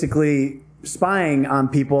 are basically spying on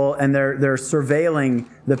people, and they're surveilling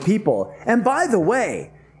the people. And by the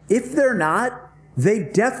way, if they're not, they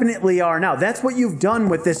definitely are now. That's what you've done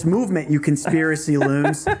with this movement, you conspiracy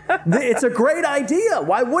loons. It's a great idea.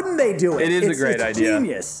 Why wouldn't they do it? It is a great idea.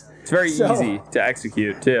 Genius. It's very easy to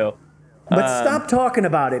execute too. But stop talking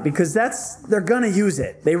about it, because they're gonna use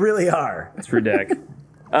it. They really are. It's ridiculous.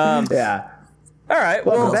 Yeah. All right.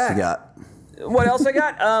 What else you got? What else I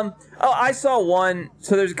got? I saw one.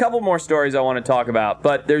 So there's a couple more stories I want to talk about,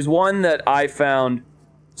 but there's one that I found.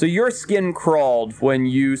 So your skin crawled when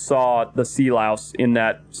you saw the sea louse in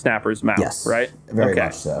that snapper's mouth, yes, right? Very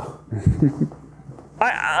much so.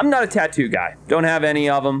 I'm not a tattoo guy. Don't have any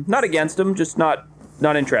of them. Not against them, just not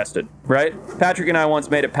interested, right? Patrick and I once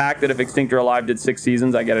made a pact that if Extinct or Alive did 6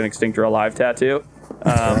 seasons, I get an Extinct or Alive tattoo.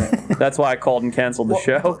 That's why I called and canceled the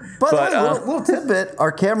show. But little tidbit,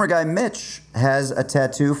 our camera guy Mitch has a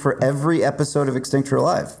tattoo for every episode of Extinct or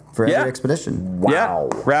Alive, for every expedition. Wow.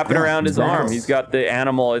 Yeah, wrapping around his arm. He's got the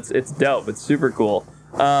animal. It's dope. It's super cool.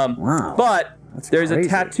 Wow. But That's there's crazy. a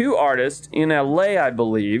tattoo artist in LA, I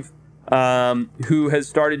believe, who has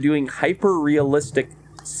started doing hyper-realistic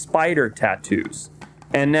spider tattoos.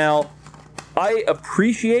 And now, I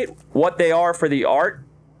appreciate what they are for the art,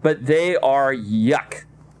 but they are yuck.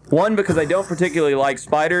 One, because I don't particularly like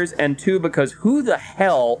spiders, and two, because who the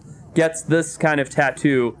hell gets this kind of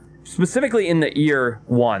tattoo, specifically in the ear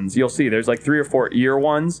ones? You'll see there's like 3 or 4 ear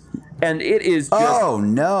ones, and it is just... Oh,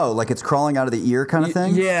 no, like it's crawling out of the ear kind of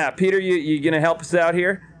thing? Yeah, Peter, you going to help us out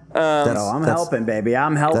here? I'm helping, baby.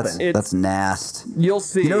 I'm helping. That's nasty. You'll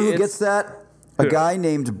see. You know who gets that? A guy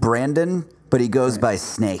named Brandon, but he goes by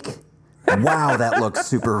Snake. Wow, that looks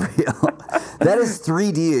super real. That is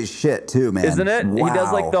 3D as shit, too, man. Isn't it? Wow. He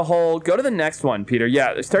does like the whole... Go to the next one, Peter.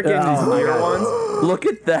 Yeah, start getting these ear ones. Look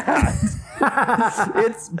at that.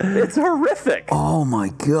 It's horrific. Oh, my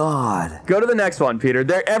God. Go to the next one, Peter.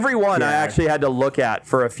 Every one I actually had to look at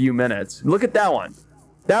for a few minutes. Look at that one.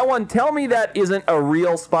 That one, tell me that isn't a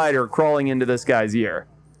real spider crawling into this guy's ear.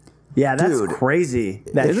 Yeah, that's crazy.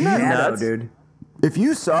 Isn't that nuts? Dude? If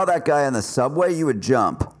you saw that guy on the subway, you would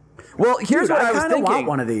jump. Well, here's what I was thinking. I want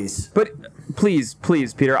one of these. But please,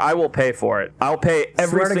 Peter, I will pay for it. I'll pay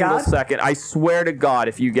every single second. I swear to God,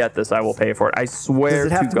 if you get this, I will pay for it. I swear to God.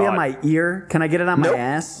 Does it have to be on my ear? Can I get it on my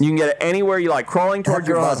ass? You can get it anywhere you like, crawling towards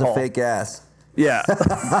your butthole. That girl has a fake ass. Yeah.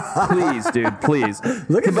 Please, dude, please.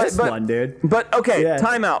 Look at this one, dude. But, okay,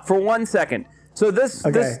 time out for 1 second. So this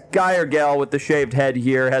guy or gal with the shaved head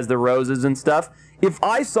here has the roses and stuff. If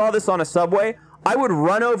I saw this on a subway, I would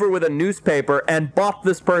run over with a newspaper and bop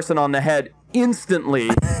this person on the head instantly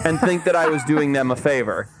and think that I was doing them a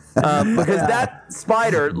favor. Because that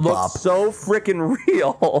spider looks so freaking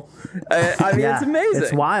real. I mean, it's amazing.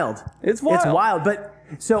 It's wild. It's wild. But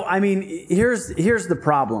so, I mean, here's the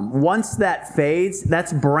problem. Once that fades,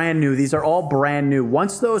 that's brand new. These are all brand new.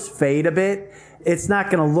 Once those fade a bit, it's not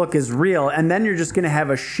going to look as real. And then you're just going to have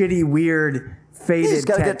a shitty, weird, faded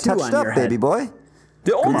tattoo get touched on up, your head. Baby boy.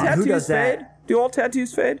 Do all tattoos fade? Do all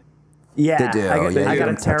tattoos fade? Yeah, they do. I got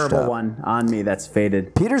a terrible one on me that's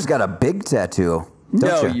faded. Peter's got a big tattoo.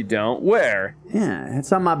 No, you don't. Where? Yeah,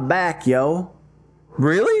 it's on my back, yo.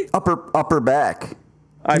 Really? Upper back.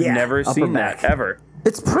 I've never seen that ever.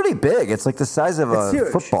 It's pretty big. It's like the size of a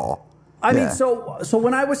football. I mean, so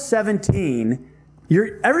when I was 17, all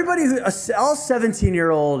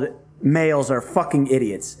 17-year-old males are fucking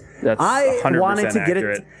idiots. That's 100%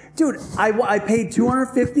 accurate. Dude, I paid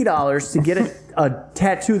 $250 to get a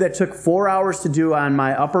tattoo that took 4 hours to do on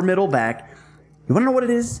my upper middle back. You want to know what it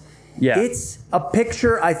is? Yeah. It's a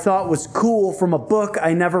picture I thought was cool from a book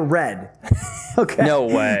I never read. Okay. No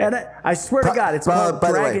way. And I swear to God, it's called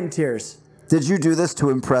Dragon Tears. Did you do this to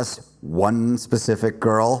impress one specific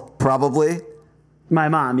girl? Probably. My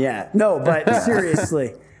mom, yeah. No, but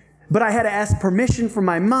seriously. But I had to ask permission from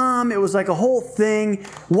my mom. It was like a whole thing.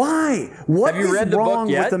 Why? What is wrong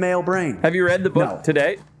with the male brain? Have you read the book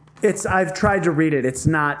today? I've tried to read it. It's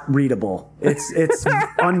not readable. It's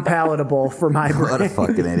unpalatable for my brain. What a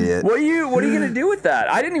fucking idiot. What are you going to do with that?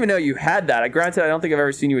 I didn't even know you had that. Granted, I don't think I've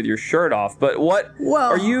ever seen you with your shirt off. But what?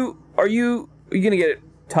 Well, are you going to get it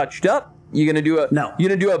touched up? You gonna do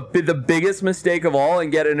the biggest mistake of all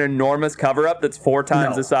and get an enormous cover up that's 4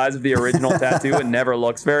 times the size of the original tattoo and never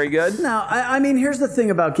looks very good? No, I mean, here's the thing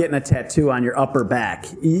about getting a tattoo on your upper back.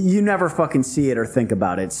 You never fucking see it or think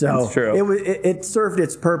about it. So that's true. It served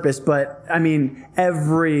its purpose, but I mean,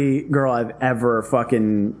 every girl I've ever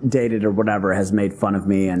fucking dated or whatever has made fun of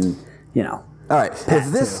me, and you know. All right,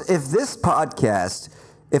 if this podcast,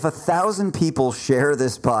 if 1,000 people share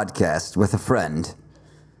this podcast with a friend.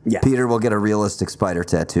 Yeah. Peter will get a realistic spider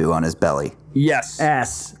tattoo on his belly. Yes.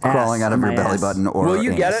 Ass. Crawling out of your belly button or will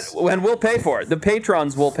you get it? And we'll pay for it. The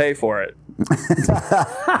patrons will pay for it.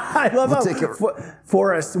 I love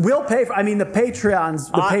Forrest. We'll pay for the patrons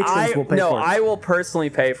will pay for it. No, I will personally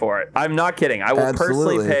pay for it. I'm not kidding. I will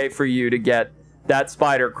personally pay for you to get that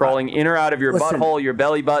spider crawling in or out of your butthole, your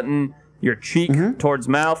belly button, your cheek towards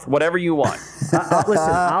mouth, whatever you want.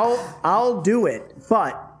 Listen, I'll do it,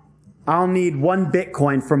 but I'll need 1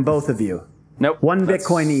 Bitcoin from both of you. Nope. 1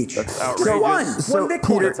 Bitcoin each. That's outrageous. One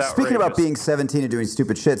Bitcoin. Peter, speaking about being 17 and doing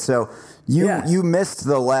stupid shit, so you missed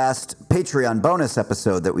the last Patreon bonus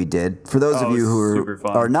episode that we did. For those of you who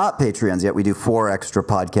are not Patreons yet, we do 4 extra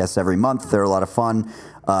podcasts every month. They're a lot of fun.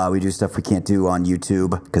 We do stuff we can't do on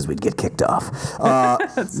YouTube because we'd get kicked off.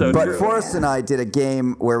 But Forrest and I did a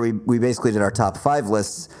game where we basically did our top 5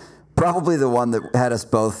 lists. Probably the one that had us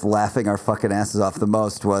both laughing our fucking asses off the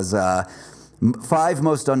most was 5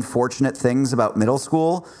 most unfortunate things about middle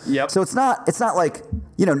school. Yep. So it's not like,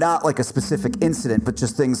 not like a specific incident, but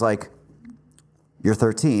just things like you're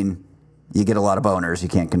 13, you get a lot of boners you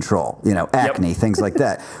can't control. You know, acne, things like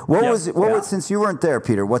that. What was since you weren't there,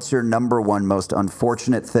 Peter? What's your number one most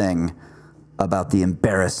unfortunate thing about the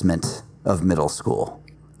embarrassment of middle school?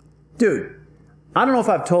 Dude, I don't know if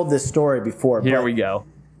I've told this story before. Here but we go.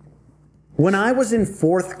 When I was in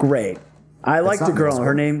 4th grade, I liked a girl.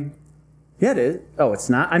 Her name. Yeah, it is. Oh, it's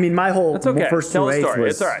not. I mean, my whole first Tell the 2 story.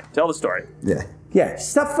 was. It's all right. Tell the story. Yeah. Yeah,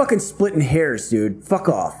 stop fucking splitting hairs, dude. Fuck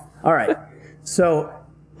off. All right. So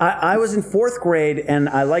I was in 4th grade, and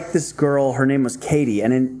I liked this girl. Her name was Katie.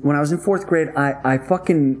 And when I was in 4th grade, I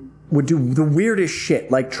fucking would do the weirdest shit,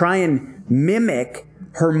 like try and mimic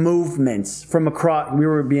her movements from across. We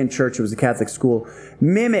were being church. It was a Catholic school.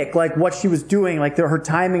 Mimic like what she was doing, like her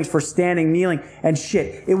timings for standing, kneeling, and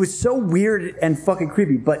shit. It was so weird and fucking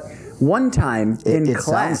creepy. But one time in class, it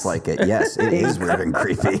sounds like it. Yes, it is weird and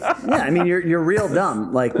creepy. Yeah, I mean you're real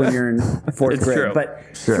dumb, like when you're in 4th grade. True.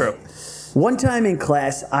 But True. One time in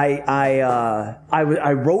class, I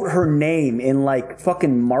wrote her name in like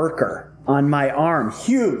fucking marker on my arm,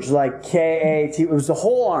 huge, like K-A-T. It was the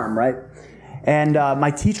whole arm, right? And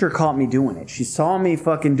my teacher caught me doing it. She saw me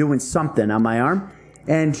fucking doing something on my arm,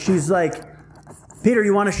 and she's like, "Peter,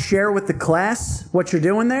 you want to share with the class what you're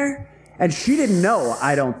doing there?" And she didn't know,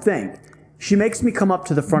 I don't think. She makes me come up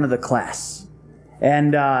to the front of the class.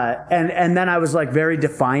 And then I was like very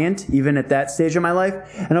defiant, even at that stage of my life.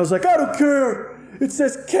 And I was like, "I don't care. It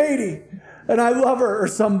says Katie, and I love her," or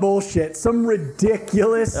some bullshit, some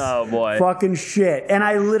ridiculous fucking shit. And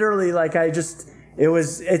I literally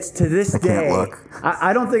it's to this day.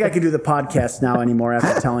 I don't think I can do the podcast now anymore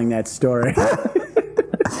after telling that story.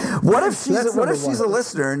 What if she's a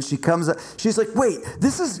listener and she comes up? She's like, "Wait,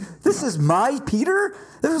 this is my Peter?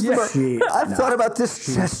 I've thought about this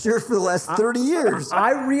gesture for the last 30 years."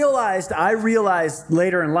 I realized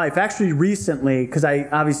later in life, actually recently, because I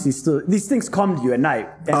obviously still these things come to you at night.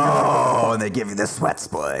 And they give you the sweats,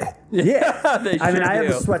 boy. Yeah, I mean, I have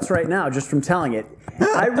the sweats right now just from telling it.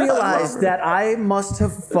 I realized that I must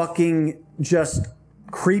have fucking just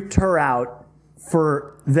creeped her out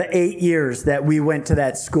for the 8 years that we went to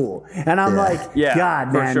that school. And I'm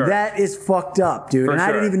God, man, that is fucked up, dude.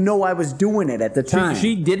 I didn't even know I was doing it at the time.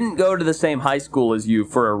 She didn't go to the same high school as you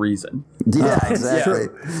for a reason. Yeah, exactly.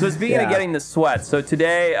 So speaking of getting the sweat, so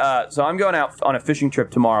today, so I'm going out on a fishing trip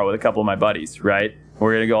tomorrow with a couple of my buddies, right?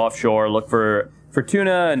 We're going to go offshore, look for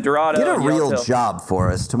tuna and dorado. Get a real job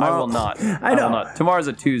for us tomorrow. I will not. I know. will not. Tomorrow's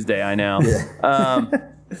a Tuesday, I know.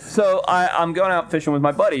 So I'm going out fishing with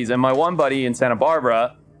my buddies, and my one buddy in Santa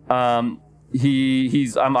Barbara, I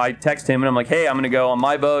text him and I'm like, "Hey, I'm going to go on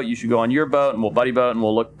my boat. You should go on your boat, and we'll buddy boat, and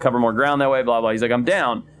we'll cover more ground that way, blah, blah." He's like, "I'm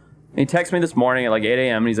down." And he texts me this morning at like 8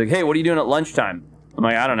 a.m. and he's like, "Hey, what are you doing at lunchtime?" I'm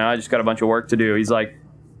like, "I don't know. I just got a bunch of work to do." He's like,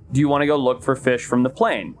 "Do you want to go look for fish from the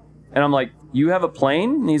plane?" And I'm like, "You have a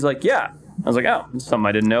plane?" And he's like, "Yeah." I was like, "Oh, that's something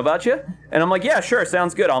I didn't know about you." And I'm like, "Yeah, sure,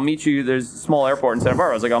 sounds good. I'll meet you. There's a small airport in Santa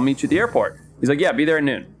Barbara." I was like, "I'll meet you at the airport." He's like, "Yeah, be there at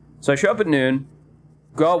noon." So I show up at noon,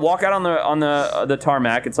 walk out on the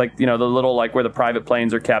tarmac. It's like, you know, the little, like where the private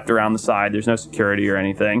planes are kept around the side. There's no security or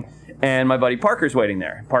anything. And my buddy Parker's waiting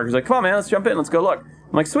there. Parker's like, "Come on, man, let's jump in. Let's go look."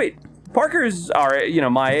 I'm like, "Sweet." Parker's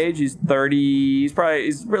my age. He's 30. He's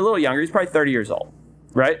a little younger. He's probably 30 years old,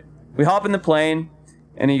 right? We hop in the plane,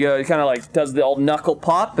 and he kind of like does the old knuckle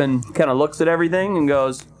pop and kind of looks at everything and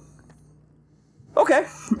goes, "Okay."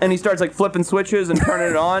 And he starts like flipping switches and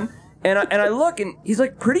turning it on. And I look, and he's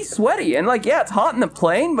like pretty sweaty, and like, yeah, it's hot in the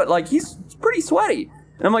plane, but like he's pretty sweaty.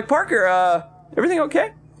 And I'm like, "Parker, everything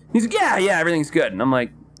okay?" He's like, yeah, everything's good. And I'm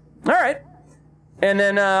like, "All right." And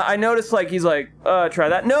then I noticed like he's like, "Try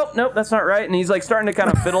that. Nope, that's not right." And he's like starting to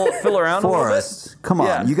kind of fiddle around a little bit. Come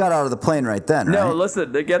on, you got out of the plane right then, right? No,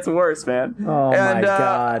 listen, it gets worse, man. Oh my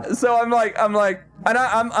God. So I'm like, and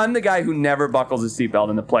I'm the guy who never buckles his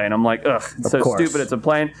seatbelt in the plane. I'm like, ugh, it's so stupid. It's a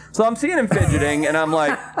plane. So I'm seeing him fidgeting, and I'm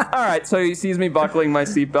like, all right. So he sees me buckling my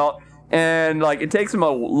seatbelt, and like it takes him a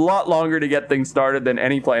lot longer to get things started than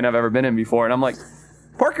any plane I've ever been in before. And I'm like,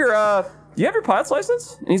 "Parker, do you have your pilot's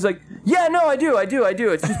license?" And he's like, "Yeah, no, I do.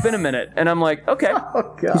 It's just been a minute." And I'm like, "Okay."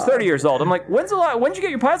 Oh, God. He's 30 years old. I'm like, "When'd you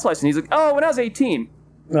get your pilot's license?" He's like, "Oh, when I was 18.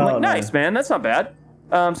 I'm like, "Nice, man. That's not bad.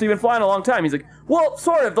 So you've been flying a long time." He's like, "Well,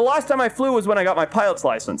 sort of. The last time I flew was when I got my pilot's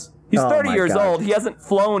license." He's 30 years old. He hasn't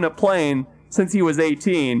flown a plane since he was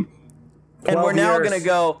 18. And we're now going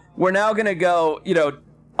to go,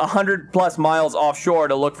 100 plus miles offshore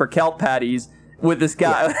to look for kelp patties with this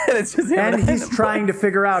guy, and it's just him and he's trying to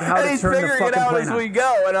figure out how to he's turn the figuring fucking it out plane as on. we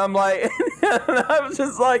go, and I'm like, I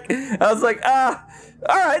was like,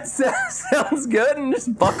 all right, sounds good, and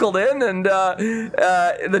just buckled in, and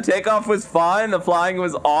the takeoff was fine, the flying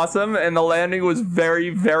was awesome, and the landing was very,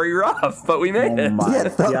 very rough, but we made it. Oh my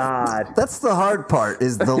God. That's the hard part,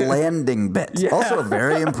 is the landing bit. Yeah. Also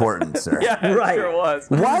very important, sir. Yeah, it Right. sure was.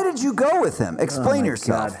 Why did you go with him? Explain my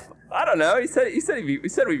yourself. God. I don't know. He said we'd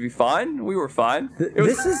be fine. We were fine.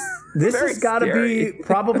 This very has got to scary. be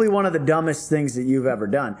probably one of the dumbest things that you've ever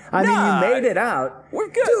done. I mean, Nah. you made it out. We're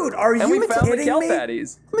good. Dude, are and you we found the kidding kelp me?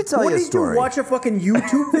 patties. Let me tell What you a did you story. do? Watch a fucking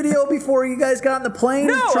YouTube video before you guys got in the plane?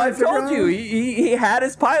 No, Try I to figure told out? you. He had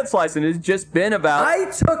his pilot's license. It's just been about. I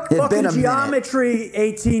took It'd been fucking a minute. geometry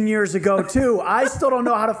 18 years ago too. I still don't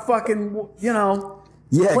know how to fucking,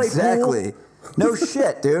 Yeah, play exactly. No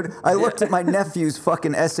shit, dude. I looked at my nephew's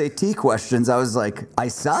fucking SAT questions. I was like,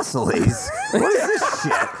 isosceles? What is this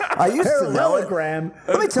shit? I used to know it. Parallelogram.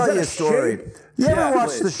 Let me tell Is you that a story. shape? You ever Yeah, watch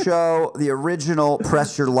please. the show, the original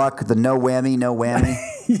Press Your Luck, the no whammy, no whammy?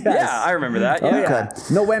 Yes. Yeah, I remember that. Yeah. Oh, yeah.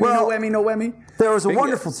 No whammy, Well, no whammy, no whammy. There was a Big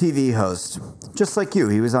wonderful TV host, just like you.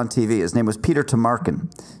 He was on TV. His name was Peter Tamarkin.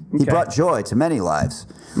 He Okay. brought joy to many lives.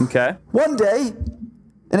 Okay. One day,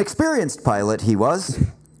 an experienced pilot he was,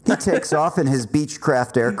 he takes off in his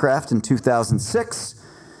Beechcraft aircraft in 2006,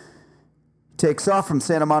 takes off from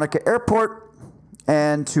Santa Monica Airport,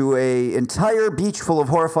 and to an entire beach full of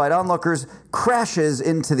horrified onlookers, crashes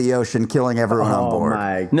into the ocean, killing everyone on Oh board.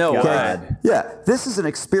 my No God. way. Yeah, this is an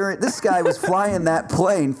experience. This guy was flying that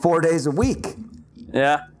plane 4 days a week.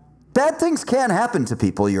 Yeah. Bad things can happen to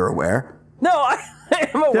people, you're aware. No, I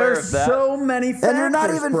am aware There's of that. so many factors, And you're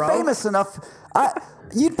not even bro. famous enough.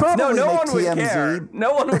 You'd probably no make one would TMZ. care.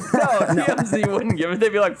 No one would. No, TMZ wouldn't give it. They'd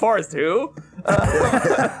be like, Forrest, who?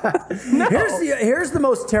 Here's the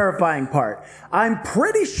most terrifying part. I'm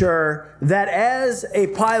pretty sure that as a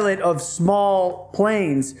pilot of small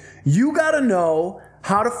planes, you gotta know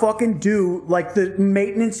how to fucking do like the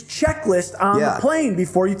maintenance checklist on Yeah. the plane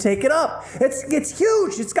before you take it up. It's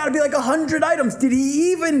huge. It's got to be like 100 items. Did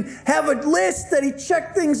he even have a list that he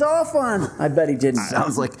checked things off on? I bet he didn't.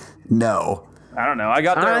 Sounds like no. I don't know. I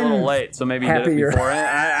got there a little I'm late, so maybe he did happy it you're- before.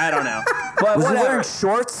 I don't know. But Was he whatever. wearing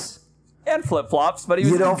shorts? And flip flops, but he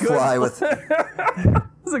was You don't a good, fly with. He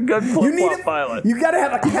was a good You flip need flop pilot. You got to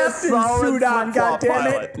have a captain's Solid suit on. flip-flop God damn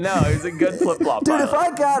pilot. it! No, he was a good flip flop Dude, pilot. if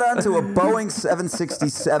I got onto a Boeing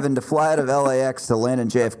 767 to fly out of LAX to land in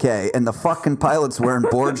JFK and the fucking pilot's wearing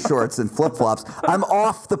board shorts and flip flops, I'm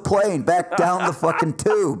off the plane, back down the fucking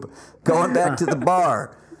tube, going back to the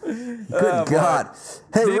bar. Good God.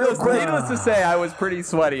 Hey, real quick. Needless to say, I was pretty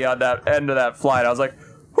sweaty on that end of that flight. I was like,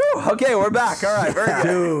 whew, okay, we're back. All right, very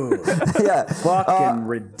good. Dude, Yeah. fucking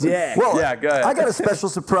ridiculous. Well, Yeah, go ahead. I got a special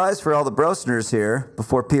surprise for all the brosners here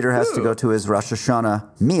before Peter has to go to his Rosh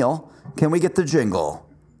Hashanah meal. Can we get the jingle?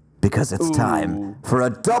 Because it's time for a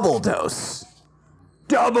double dose.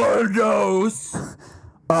 Double dose.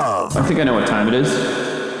 I think I know what time it is.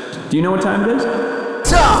 Do you know what time it is?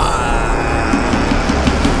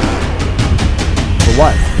 For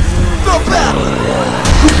what?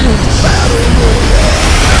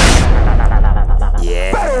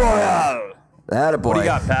 Attaboy. What do you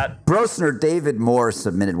got, Pat? Brosner David Moore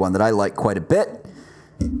submitted one that I like quite a bit.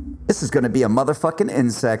 This is going to be a motherfucking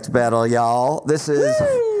insect battle, y'all. This is...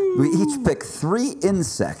 We each pick 3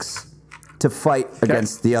 insects to fight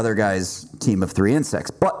against the other guy's team of 3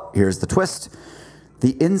 insects. But here's the twist.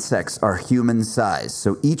 The insects are human size.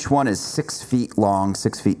 So each one is 6 feet long,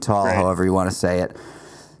 6 feet tall, Right. however you want to say it.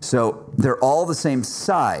 So they're all the same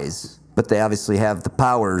size, but they obviously have the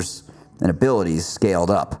powers and abilities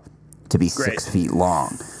scaled up to be Great. 6 feet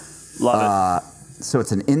long. Love So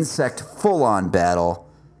it's an insect full-on battle.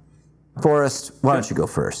 Forrest, why don't you go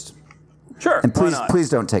first? it. Sure. And why please, not? please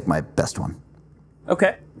don't take my best one.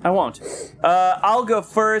 Okay, I won't. I'll go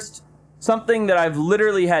first. Something that I've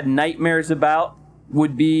literally had nightmares about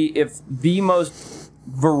would be if the most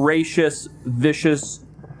voracious, vicious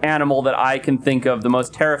animal that I can think of, the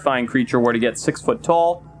most terrifying creature were to get 6 foot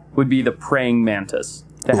tall, would be the praying mantis.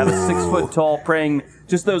 To have a 6 foot tall praying,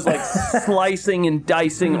 just those like slicing and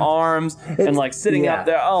dicing arms and like sitting yeah. up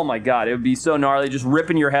there. Oh my God, it would be so gnarly, just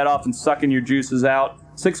ripping your head off and sucking your juices out.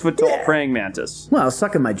 6 foot tall praying mantis. Well,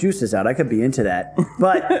 sucking my juices out, I could be into that.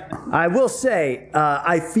 But I will say,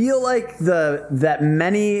 I feel like that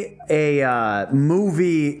many a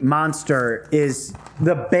movie monster is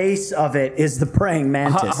the base of it is the praying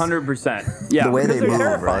mantis. 100%. Yeah, The way because they they're move,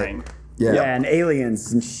 terrifying. right? Yeah, and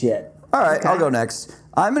aliens and shit. All right, I'll go next.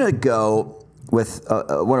 I'm going to go with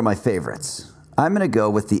one of my favorites. I'm going to go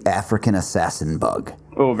with the African assassin bug.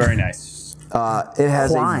 Oh, very nice. It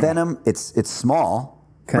has Why? a venom. It's small,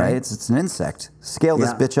 Okay. right? It's an insect. Scale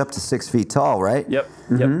this bitch up to 6 feet tall, right? Yep.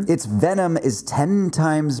 Its venom is 10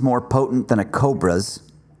 times more potent than a cobra's.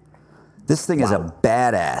 This thing is a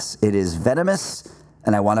badass. It is venomous,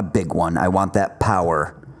 and I want a big one. I want that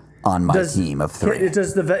power on my team of 3.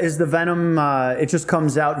 Is the venom? It just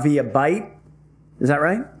comes out via bite. Is that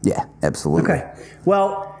right? Yeah, absolutely. Okay.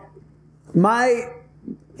 Well, my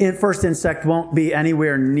first insect won't be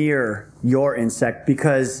anywhere near your insect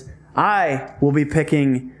because I will be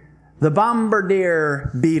picking the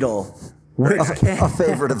bombardier beetle. A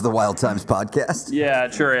favorite of the Wild Times podcast. Yeah,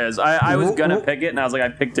 it sure is. I was going to pick it, and I was like, I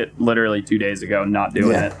picked it literally 2 days ago, not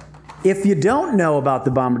doing it. If you don't know about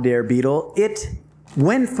the bombardier beetle,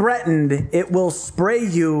 when threatened, it will spray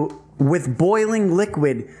you with boiling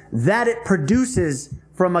liquid that it produces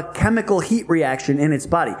from a chemical heat reaction in its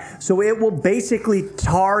body. So it will basically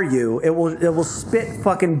tar you. It will spit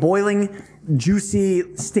fucking boiling,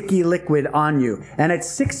 juicy, sticky liquid on you. And at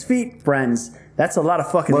 6 feet, friends, that's a lot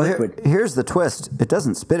of fucking liquid. Here's the twist. It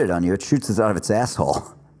doesn't spit it on you. It shoots it out of its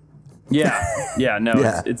asshole. Yeah.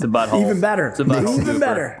 It's a butthole. Even better. It's a butthole. Even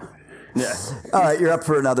better. Yeah. All right, you're up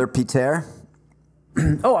for another, Peter.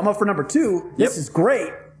 Oh, I'm up for number 2. This is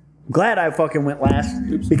great. Glad I fucking went last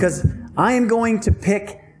because I am going to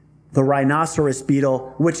pick the rhinoceros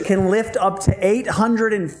beetle, which can lift up to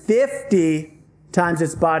 850 times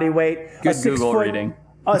its body weight. Good Google reading.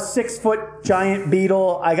 A 6-foot giant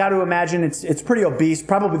beetle. I got to imagine it's pretty obese,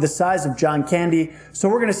 probably the size of John Candy. So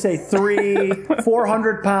we're going to say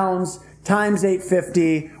 400 pounds times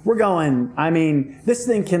 850. We're going, this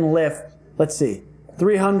thing can lift, let's see,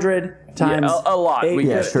 300 times a lot. We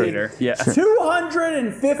get sure. it later. Yeah.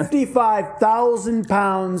 255,000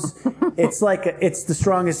 pounds. It's the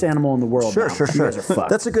strongest animal in the world. Sure. You guys are fucked.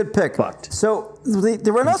 That's a good pick. Fucked. So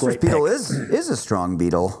the rhinoceros Great beetle pick. is a strong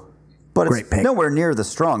beetle, but Great it's pick. nowhere near the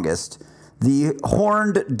strongest. The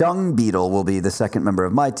horned dung beetle will be the second member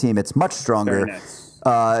of my team. It's much stronger. Very nice.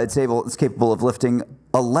 It's capable of lifting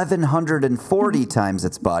 1,140 times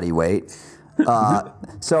its body weight.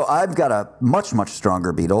 So I've got a much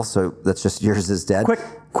stronger beetle. So that's just yours is dead.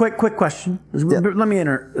 Quick question. Let me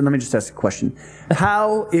just ask a question.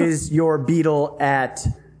 How is your beetle at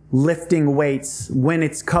lifting weights when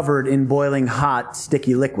it's covered in boiling hot,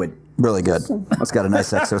 sticky liquid? Really good. It's got a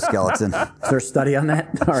nice exoskeleton. Is there a study on that?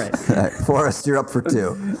 All right. All right, Forrest, you're up for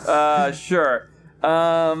 2. Sure.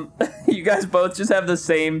 You guys both just have the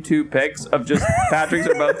same 2 picks of just Patrick's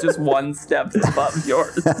are both just 1 step above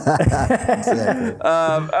yours. Exactly.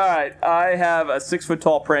 All right, I have a 6-foot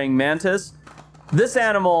tall praying mantis. This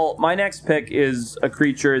animal, my next pick is a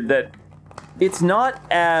creature that it's not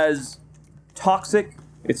as toxic,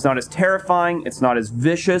 it's not as terrifying, it's not as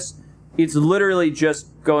vicious. It's literally just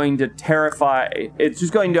going to it's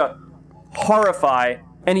just going to horrify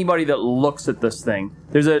anybody that looks at this thing.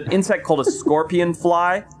 There's an insect called a scorpion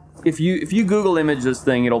fly. If you Google image this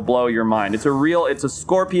thing, it'll blow your mind. It's a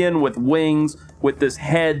scorpion with wings, with this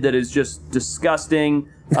head that is just disgusting.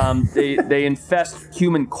 They infest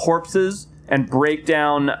human corpses and break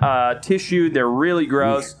down tissue. They're really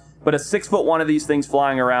gross. But a 6-foot one of these things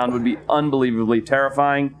flying around would be unbelievably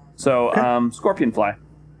terrifying. So, scorpion fly.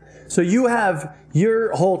 So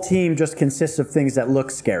your whole team just consists of things that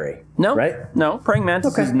look scary. No, right? No, praying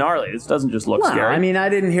mantis is gnarly. This doesn't just look scary. I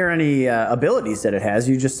didn't hear any abilities that it has.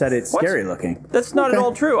 You just said it's scary looking. That's not at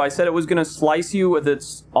all true. I said it was going to slice you with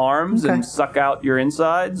its arms and suck out your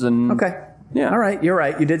insides. And yeah, all right, you're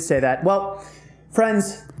right. You did say that. Well,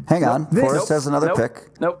 friends, hang on. Forrest has another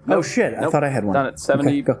pick. Nope. Oh shit! I thought I had one. Done it 70.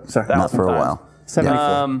 Okay, go. Sorry, not for a while.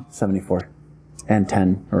 74. And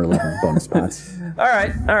 10 or 11 bonus spots. All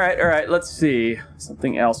right. Let's see.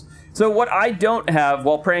 Something else. So what I don't have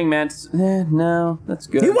while praying mantis... no, that's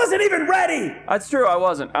good. He wasn't even ready! That's true, I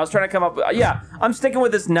wasn't. I was trying to come up with... I'm sticking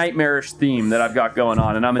with this nightmarish theme that I've got going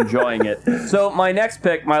on, and I'm enjoying it. So my next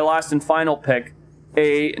pick, my last and final pick,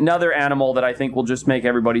 another animal that I think will just make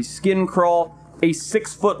everybody's skin crawl, a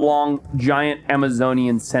 6-foot-long giant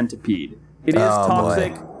Amazonian centipede. It is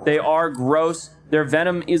toxic. Boy. They are gross. Their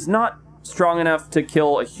venom is not strong enough to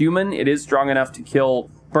kill a human. It is strong enough to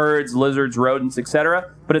kill birds, lizards, rodents,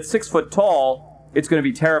 etc. But at 6 foot tall, it's going to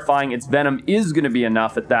be terrifying. Its venom is going to be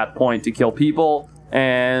enough at that point to kill people.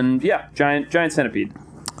 And yeah, giant centipede.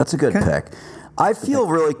 That's a good pick. I feel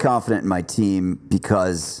really confident in my team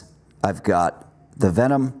because I've got the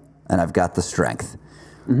venom and I've got the strength.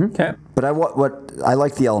 Okay. But I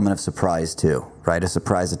like the element of surprise too, right? A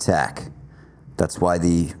surprise attack. That's why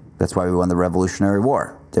we won the Revolutionary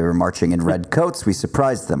War. They were marching in red coats. We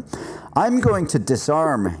surprised them. I'm going to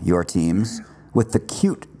disarm your teams with the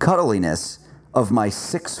cute cuddliness of my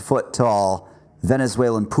 6-foot-tall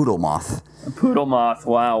Venezuelan poodle moth. A poodle moth.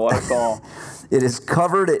 Wow, what a call. It is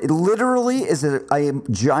covered. It literally is a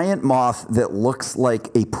giant moth that looks like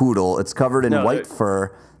a poodle. It's covered in white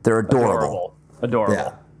fur. They're adorable.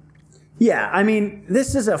 Adorable. Yeah, I mean,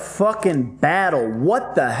 this is a fucking battle.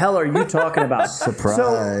 What the hell are you talking about?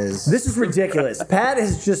 Surprise. So, this is ridiculous. Pat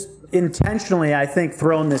has just intentionally, I think,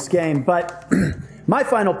 thrown this game. But my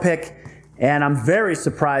final pick, and I'm very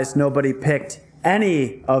surprised nobody picked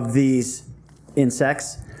any of these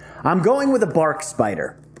insects. I'm going with a bark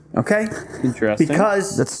spider. Okay? Interesting.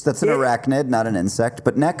 Because that's an arachnid, not an insect.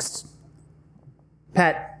 But next.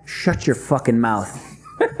 Pat, shut your fucking mouth.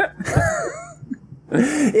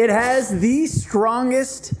 It has the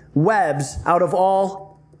strongest webs out of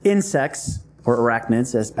all insects, or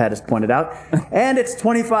arachnids, as Pat has pointed out. And it's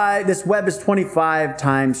 25, this web is 25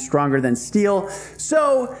 times stronger than steel.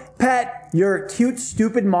 So, Pat, your cute,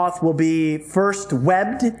 stupid moth will be first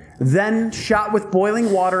webbed, then shot with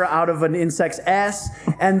boiling water out of an insect's ass,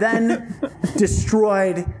 and then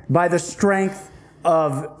destroyed by the strength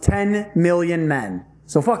of 10 million men.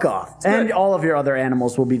 So fuck off. And all of your other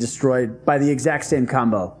animals will be destroyed by the exact same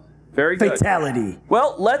combo. Very good. Fatality.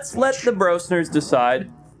 Well, let's let the Brosners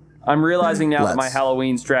decide. I'm realizing now that my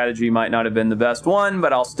Halloween strategy might not have been the best one,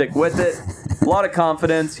 but I'll stick with it. A lot of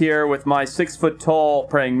confidence here with my 6-foot-tall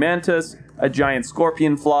praying mantis, a giant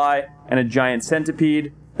scorpion fly, and a giant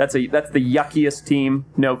centipede. That's the yuckiest team,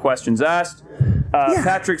 no questions asked.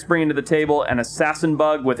 Patrick's bringing to the table an assassin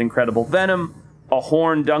bug with incredible venom, a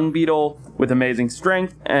horned dung beetle with amazing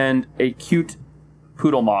strength, and a cute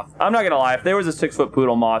poodle moth. I'm not gonna lie, if there was a 6-foot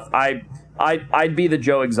poodle moth, I'd be the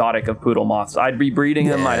Joe Exotic of poodle moths. I'd be breeding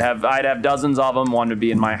them. I'd have dozens of them. One would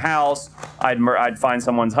be in my house. I'd find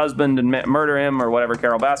someone's husband and murder him, or whatever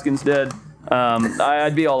Carol Baskins did.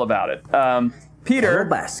 I'd be all about it. Carol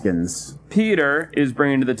Baskins. Peter is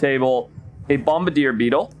bringing to the table a bombardier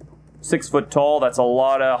beetle, 6 foot tall. That's a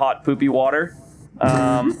lot of hot poopy water.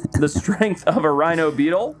 The strength of a rhino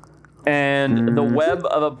beetle, and the web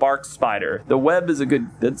of a bark spider. The web is a good.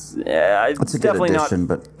 It's definitely addition,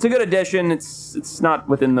 not. But it's a good addition. It's not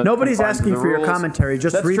within the. Nobody's asking for rules. your commentary.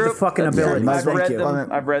 Just That's read true. the fucking That's abilities. I've Thank read you.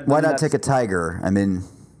 them. I've read them. Why not take a tiger? I mean,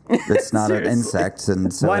 it's not an insect,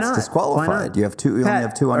 and so Why it's not? disqualified. Why not? You have two. You Pat, only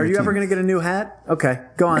have two on are your you ever team. going to get a new hat? Okay,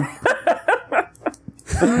 go on.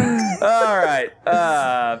 All right,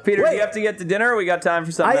 Peter, do you have to get to dinner? Or we got time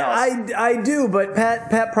for something else. I do, but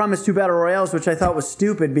Pat promised 2 battle royales, which I thought was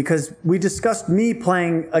stupid because we discussed me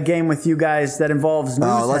playing a game with you guys that involves news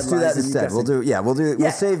Oh, let's do that headlines and instead.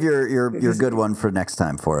 We'll save your good one for next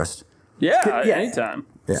time, Forrest. Yeah, anytime.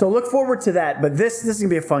 Yeah. So look forward to that. But this is gonna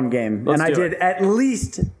be a fun game, and I did at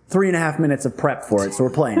least 3.5 minutes of prep for it, so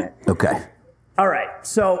we're playing it. Okay. All right.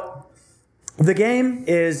 So the game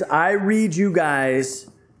is I read you guys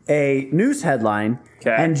a news headline,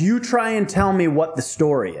 and you try and tell me what the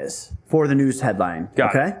story is for the news headline. Got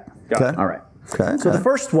okay? Got it. All right. Okay. So the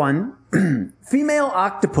first one, female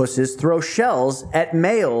octopuses throw shells at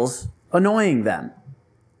males, annoying them.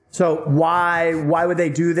 So why would they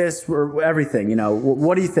do this? Or everything, you know.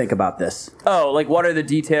 What do you think about this? Oh, like what are the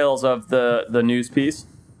details of the news piece?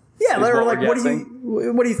 Yeah, or what like what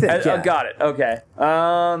do you think? Yeah. Got it. Okay.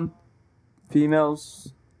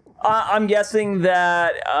 Females. I'm guessing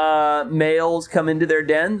that males come into their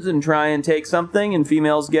dens and try and take something, and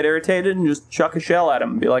females get irritated and just chuck a shell at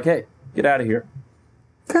them and be like, "Hey, get out of here."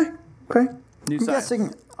 Okay.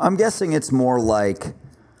 I'm guessing it's more like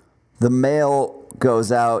the male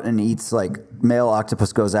goes out and eats, like, male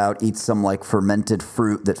octopus goes out, eats some, like, fermented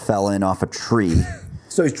fruit that fell in off a tree.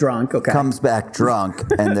 So he's drunk. Okay. Comes back drunk,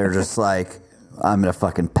 and they're just like, I'm going to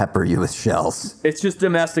fucking pepper you with shells. It's just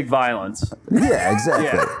domestic violence. Yeah, exactly.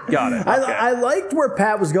 Yeah, got it. Okay. I liked where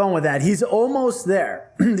Pat was going with that. He's almost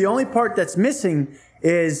there. The only part that's missing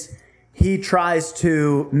is he tries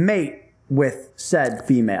to mate with said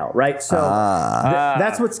female, right? So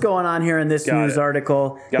that's what's going on here in this news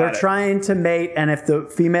article. They're trying to mate, and if the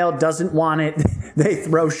female doesn't want it, they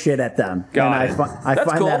throw shit at them. I find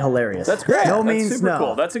cool. that hilarious. That's great. No That's means super no.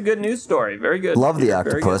 cool. That's a good news story. Very good. Love the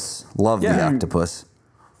octopus. Love the octopus.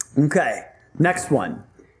 Okay, next one.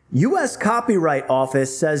 U.S. Copyright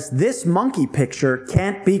Office says this monkey picture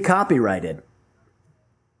can't be copyrighted.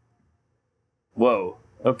 Whoa.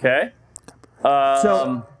 Okay.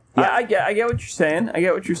 I get what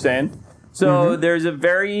you're saying. So there's a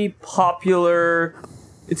very popular.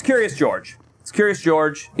 It's Curious George.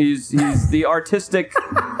 He's the artistic.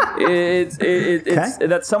 It's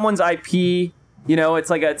that's someone's IP. You know, it's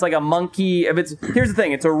like a monkey. Here's the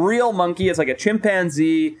thing. It's a real monkey. It's like a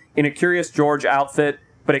chimpanzee in a Curious George outfit,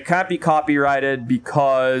 but it can't be copyrighted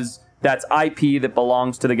because that's IP that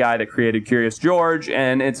belongs to the guy that created Curious George,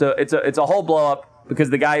 and it's a whole blow up because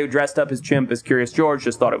the guy who dressed up as Chimp as Curious George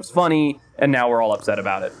just thought it was funny, and now we're all upset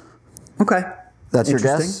about it. Okay, that's your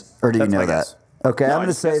guess, or do you know that? Okay, No, I'm going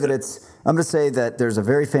to say that I'm going to say that there's a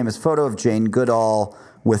very famous photo of Jane Goodall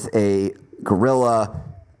with a gorilla,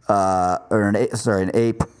 or an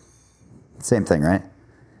ape. Same thing, right?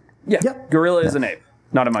 Yeah, gorilla is an ape,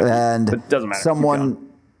 not a monkey. And but it doesn't matter. Someone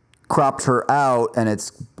cropped her out, and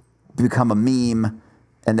it's become a meme,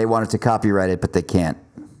 and they wanted to copyright it, but they can't.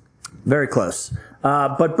 Very close.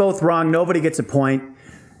 But both wrong. Nobody gets a point.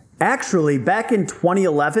 Actually, back in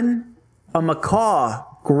 2011, a macaw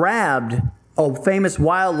grabbed a famous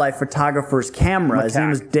wildlife photographer's camera. His name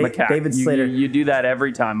was David Slater. You do that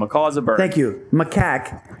every time. Macaw's a bird. Thank you.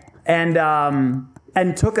 Macaque. And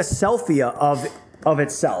took a selfie of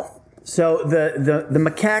itself. So the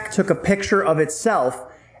macaque took a picture of itself,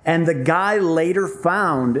 and the guy later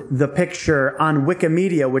found the picture on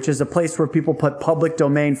Wikimedia, which is a place where people put public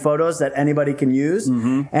domain photos that anybody can use.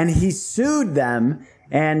 Mm-hmm. And he sued them,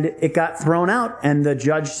 and it got thrown out. And the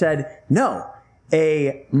judge said, no,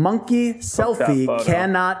 a monkey selfie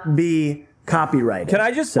cannot be copyrighted. Can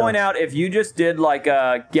I just point out, if you just did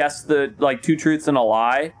guess the two truths and a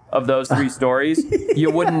lie of those three stories, you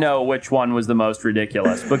wouldn't know which one was the most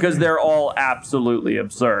ridiculous because they're all absolutely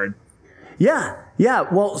absurd. Yeah.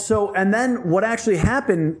 Well, and then what actually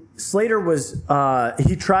happened, Slater was,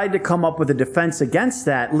 he tried to come up with a defense against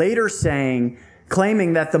that, later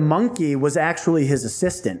claiming that the monkey was actually his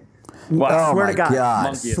assistant. Wow. Swear to God.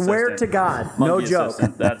 Monkey Swear assistant. to God. Monkey No joke.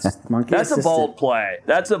 Assistant. That's assistant. a bold play.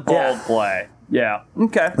 That's a bold play. Yeah.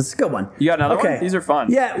 Okay. That's a good one. You got another one? These are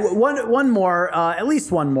fun. Yeah. One more, at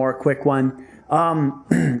least one more quick one.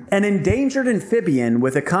 An endangered amphibian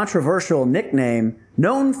with a controversial nickname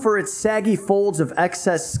known for its saggy folds of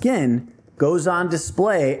excess skin goes on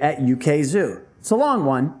display at UK Zoo. It's a long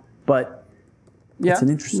one, but it's an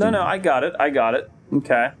interesting one. I got it.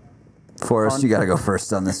 Okay. Forrest, you got to go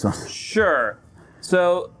first on this one. Sure.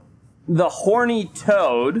 So, the horny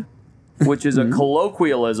toad, which is a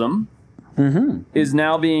colloquialism, is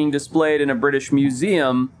now being displayed in a British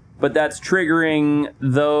museum, but that's triggering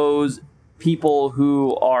those people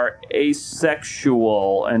who are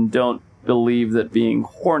asexual and don't believe that being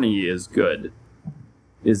horny is good,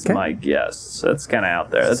 is my guess. That's kind of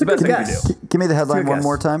out there. That's the best thing to do. Give me the headline one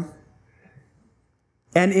more time.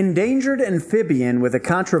 An endangered amphibian with a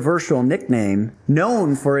controversial nickname,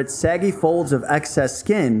 known for its saggy folds of excess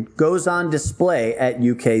skin, goes on display at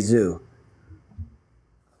UK Zoo.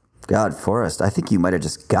 God, Forrest, I think you might have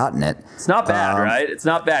just gotten it. It's not bad, right? It's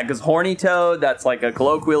not bad, because horny toad, that's like a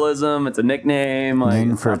colloquialism. It's a nickname.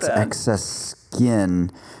 Known for its excess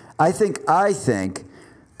skin. I think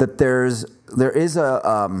that there is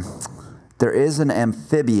an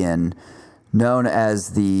amphibian known as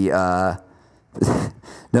the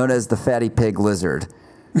fatty pig lizard.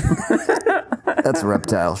 That's a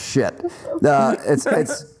reptile. Shit. It's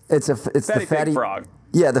the fatty pig frog.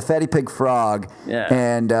 Yeah, the fatty pig frog. Yeah.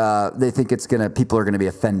 And they think people are gonna be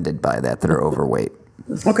offended by that are overweight.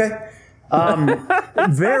 Okay.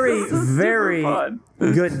 Very, very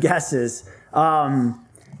good guesses.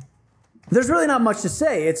 There's really not much to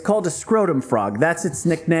say. It's called a scrotum frog. That's its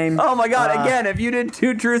nickname. Oh my God! Again, if you did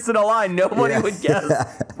two truths and a lie, nobody would guess.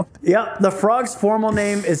 Yep. The frog's formal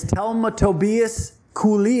name is Telmatobius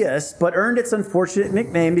coolius, but earned its unfortunate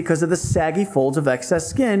nickname because of the saggy folds of excess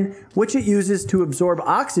skin, which it uses to absorb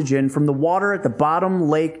oxygen from the water at the bottom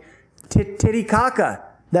Lake Titicaca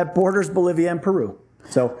that borders Bolivia and Peru.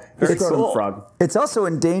 So, the scrotum frog. It's also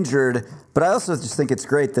endangered, but I also just think it's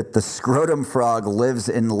great that the scrotum frog lives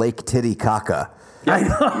in Lake Titicaca. I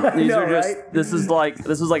know. These are just. Right? This is like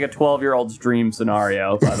a 12-year-old's dream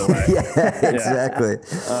scenario, by the way. Yeah, exactly.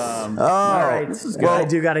 All right. This is good. I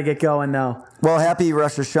do got to get going though. Well, happy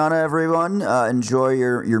Rosh Hashanah, everyone. Enjoy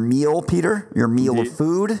your meal, Peter. Your meal of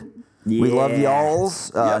food. Yeah. We love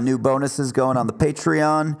y'alls. New bonuses going on the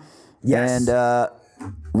Patreon. Yes. And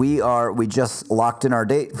we just locked in our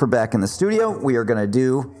date for back in the studio. We are going to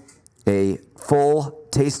do a full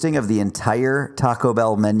tasting of the entire Taco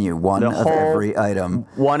Bell menu, one of every item.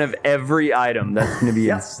 One of every item. That's going to be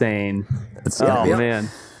insane. Man.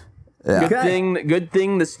 Yeah. Good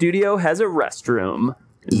thing the studio has a restroom.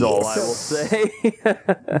 Is all I will say.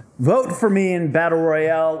 Vote for me in Battle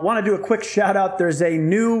Royale. Want to do a quick shout out. There's a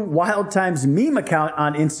new Wild Times meme account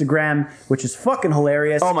on Instagram, which is fucking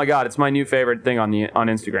hilarious. Oh my God, it's my new favorite thing on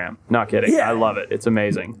Instagram. Not kidding. Yeah. I love it. It's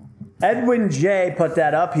amazing. Edwin J put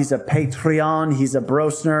that up. He's a Patreon. He's a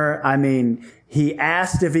Brosner. I mean, he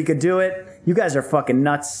asked if he could do it. You guys are fucking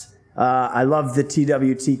nuts. I love the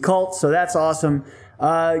TWT cult, so that's awesome.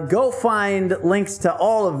 Go find links to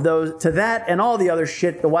all of those, to that and all the other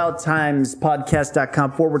shit,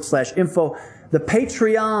 thewildtimespodcast.com/info. The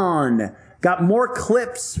Patreon. Got more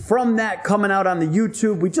clips from that coming out on the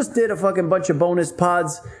YouTube. We just did a fucking bunch of bonus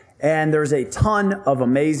pods, and there's a ton of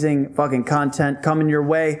amazing fucking content coming your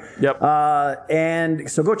way. Yep. And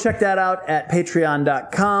so go check that out at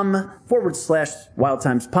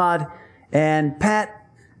patreon.com/wildtimespod. And Pat,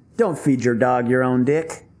 don't feed your dog your own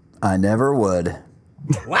dick. I never would.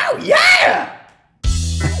 Wow, yeah!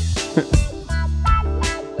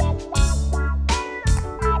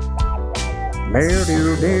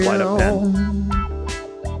 Light up pen.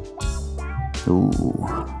 Ooh.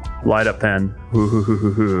 Light up pen.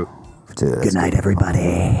 Good Good night,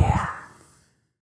 everybody.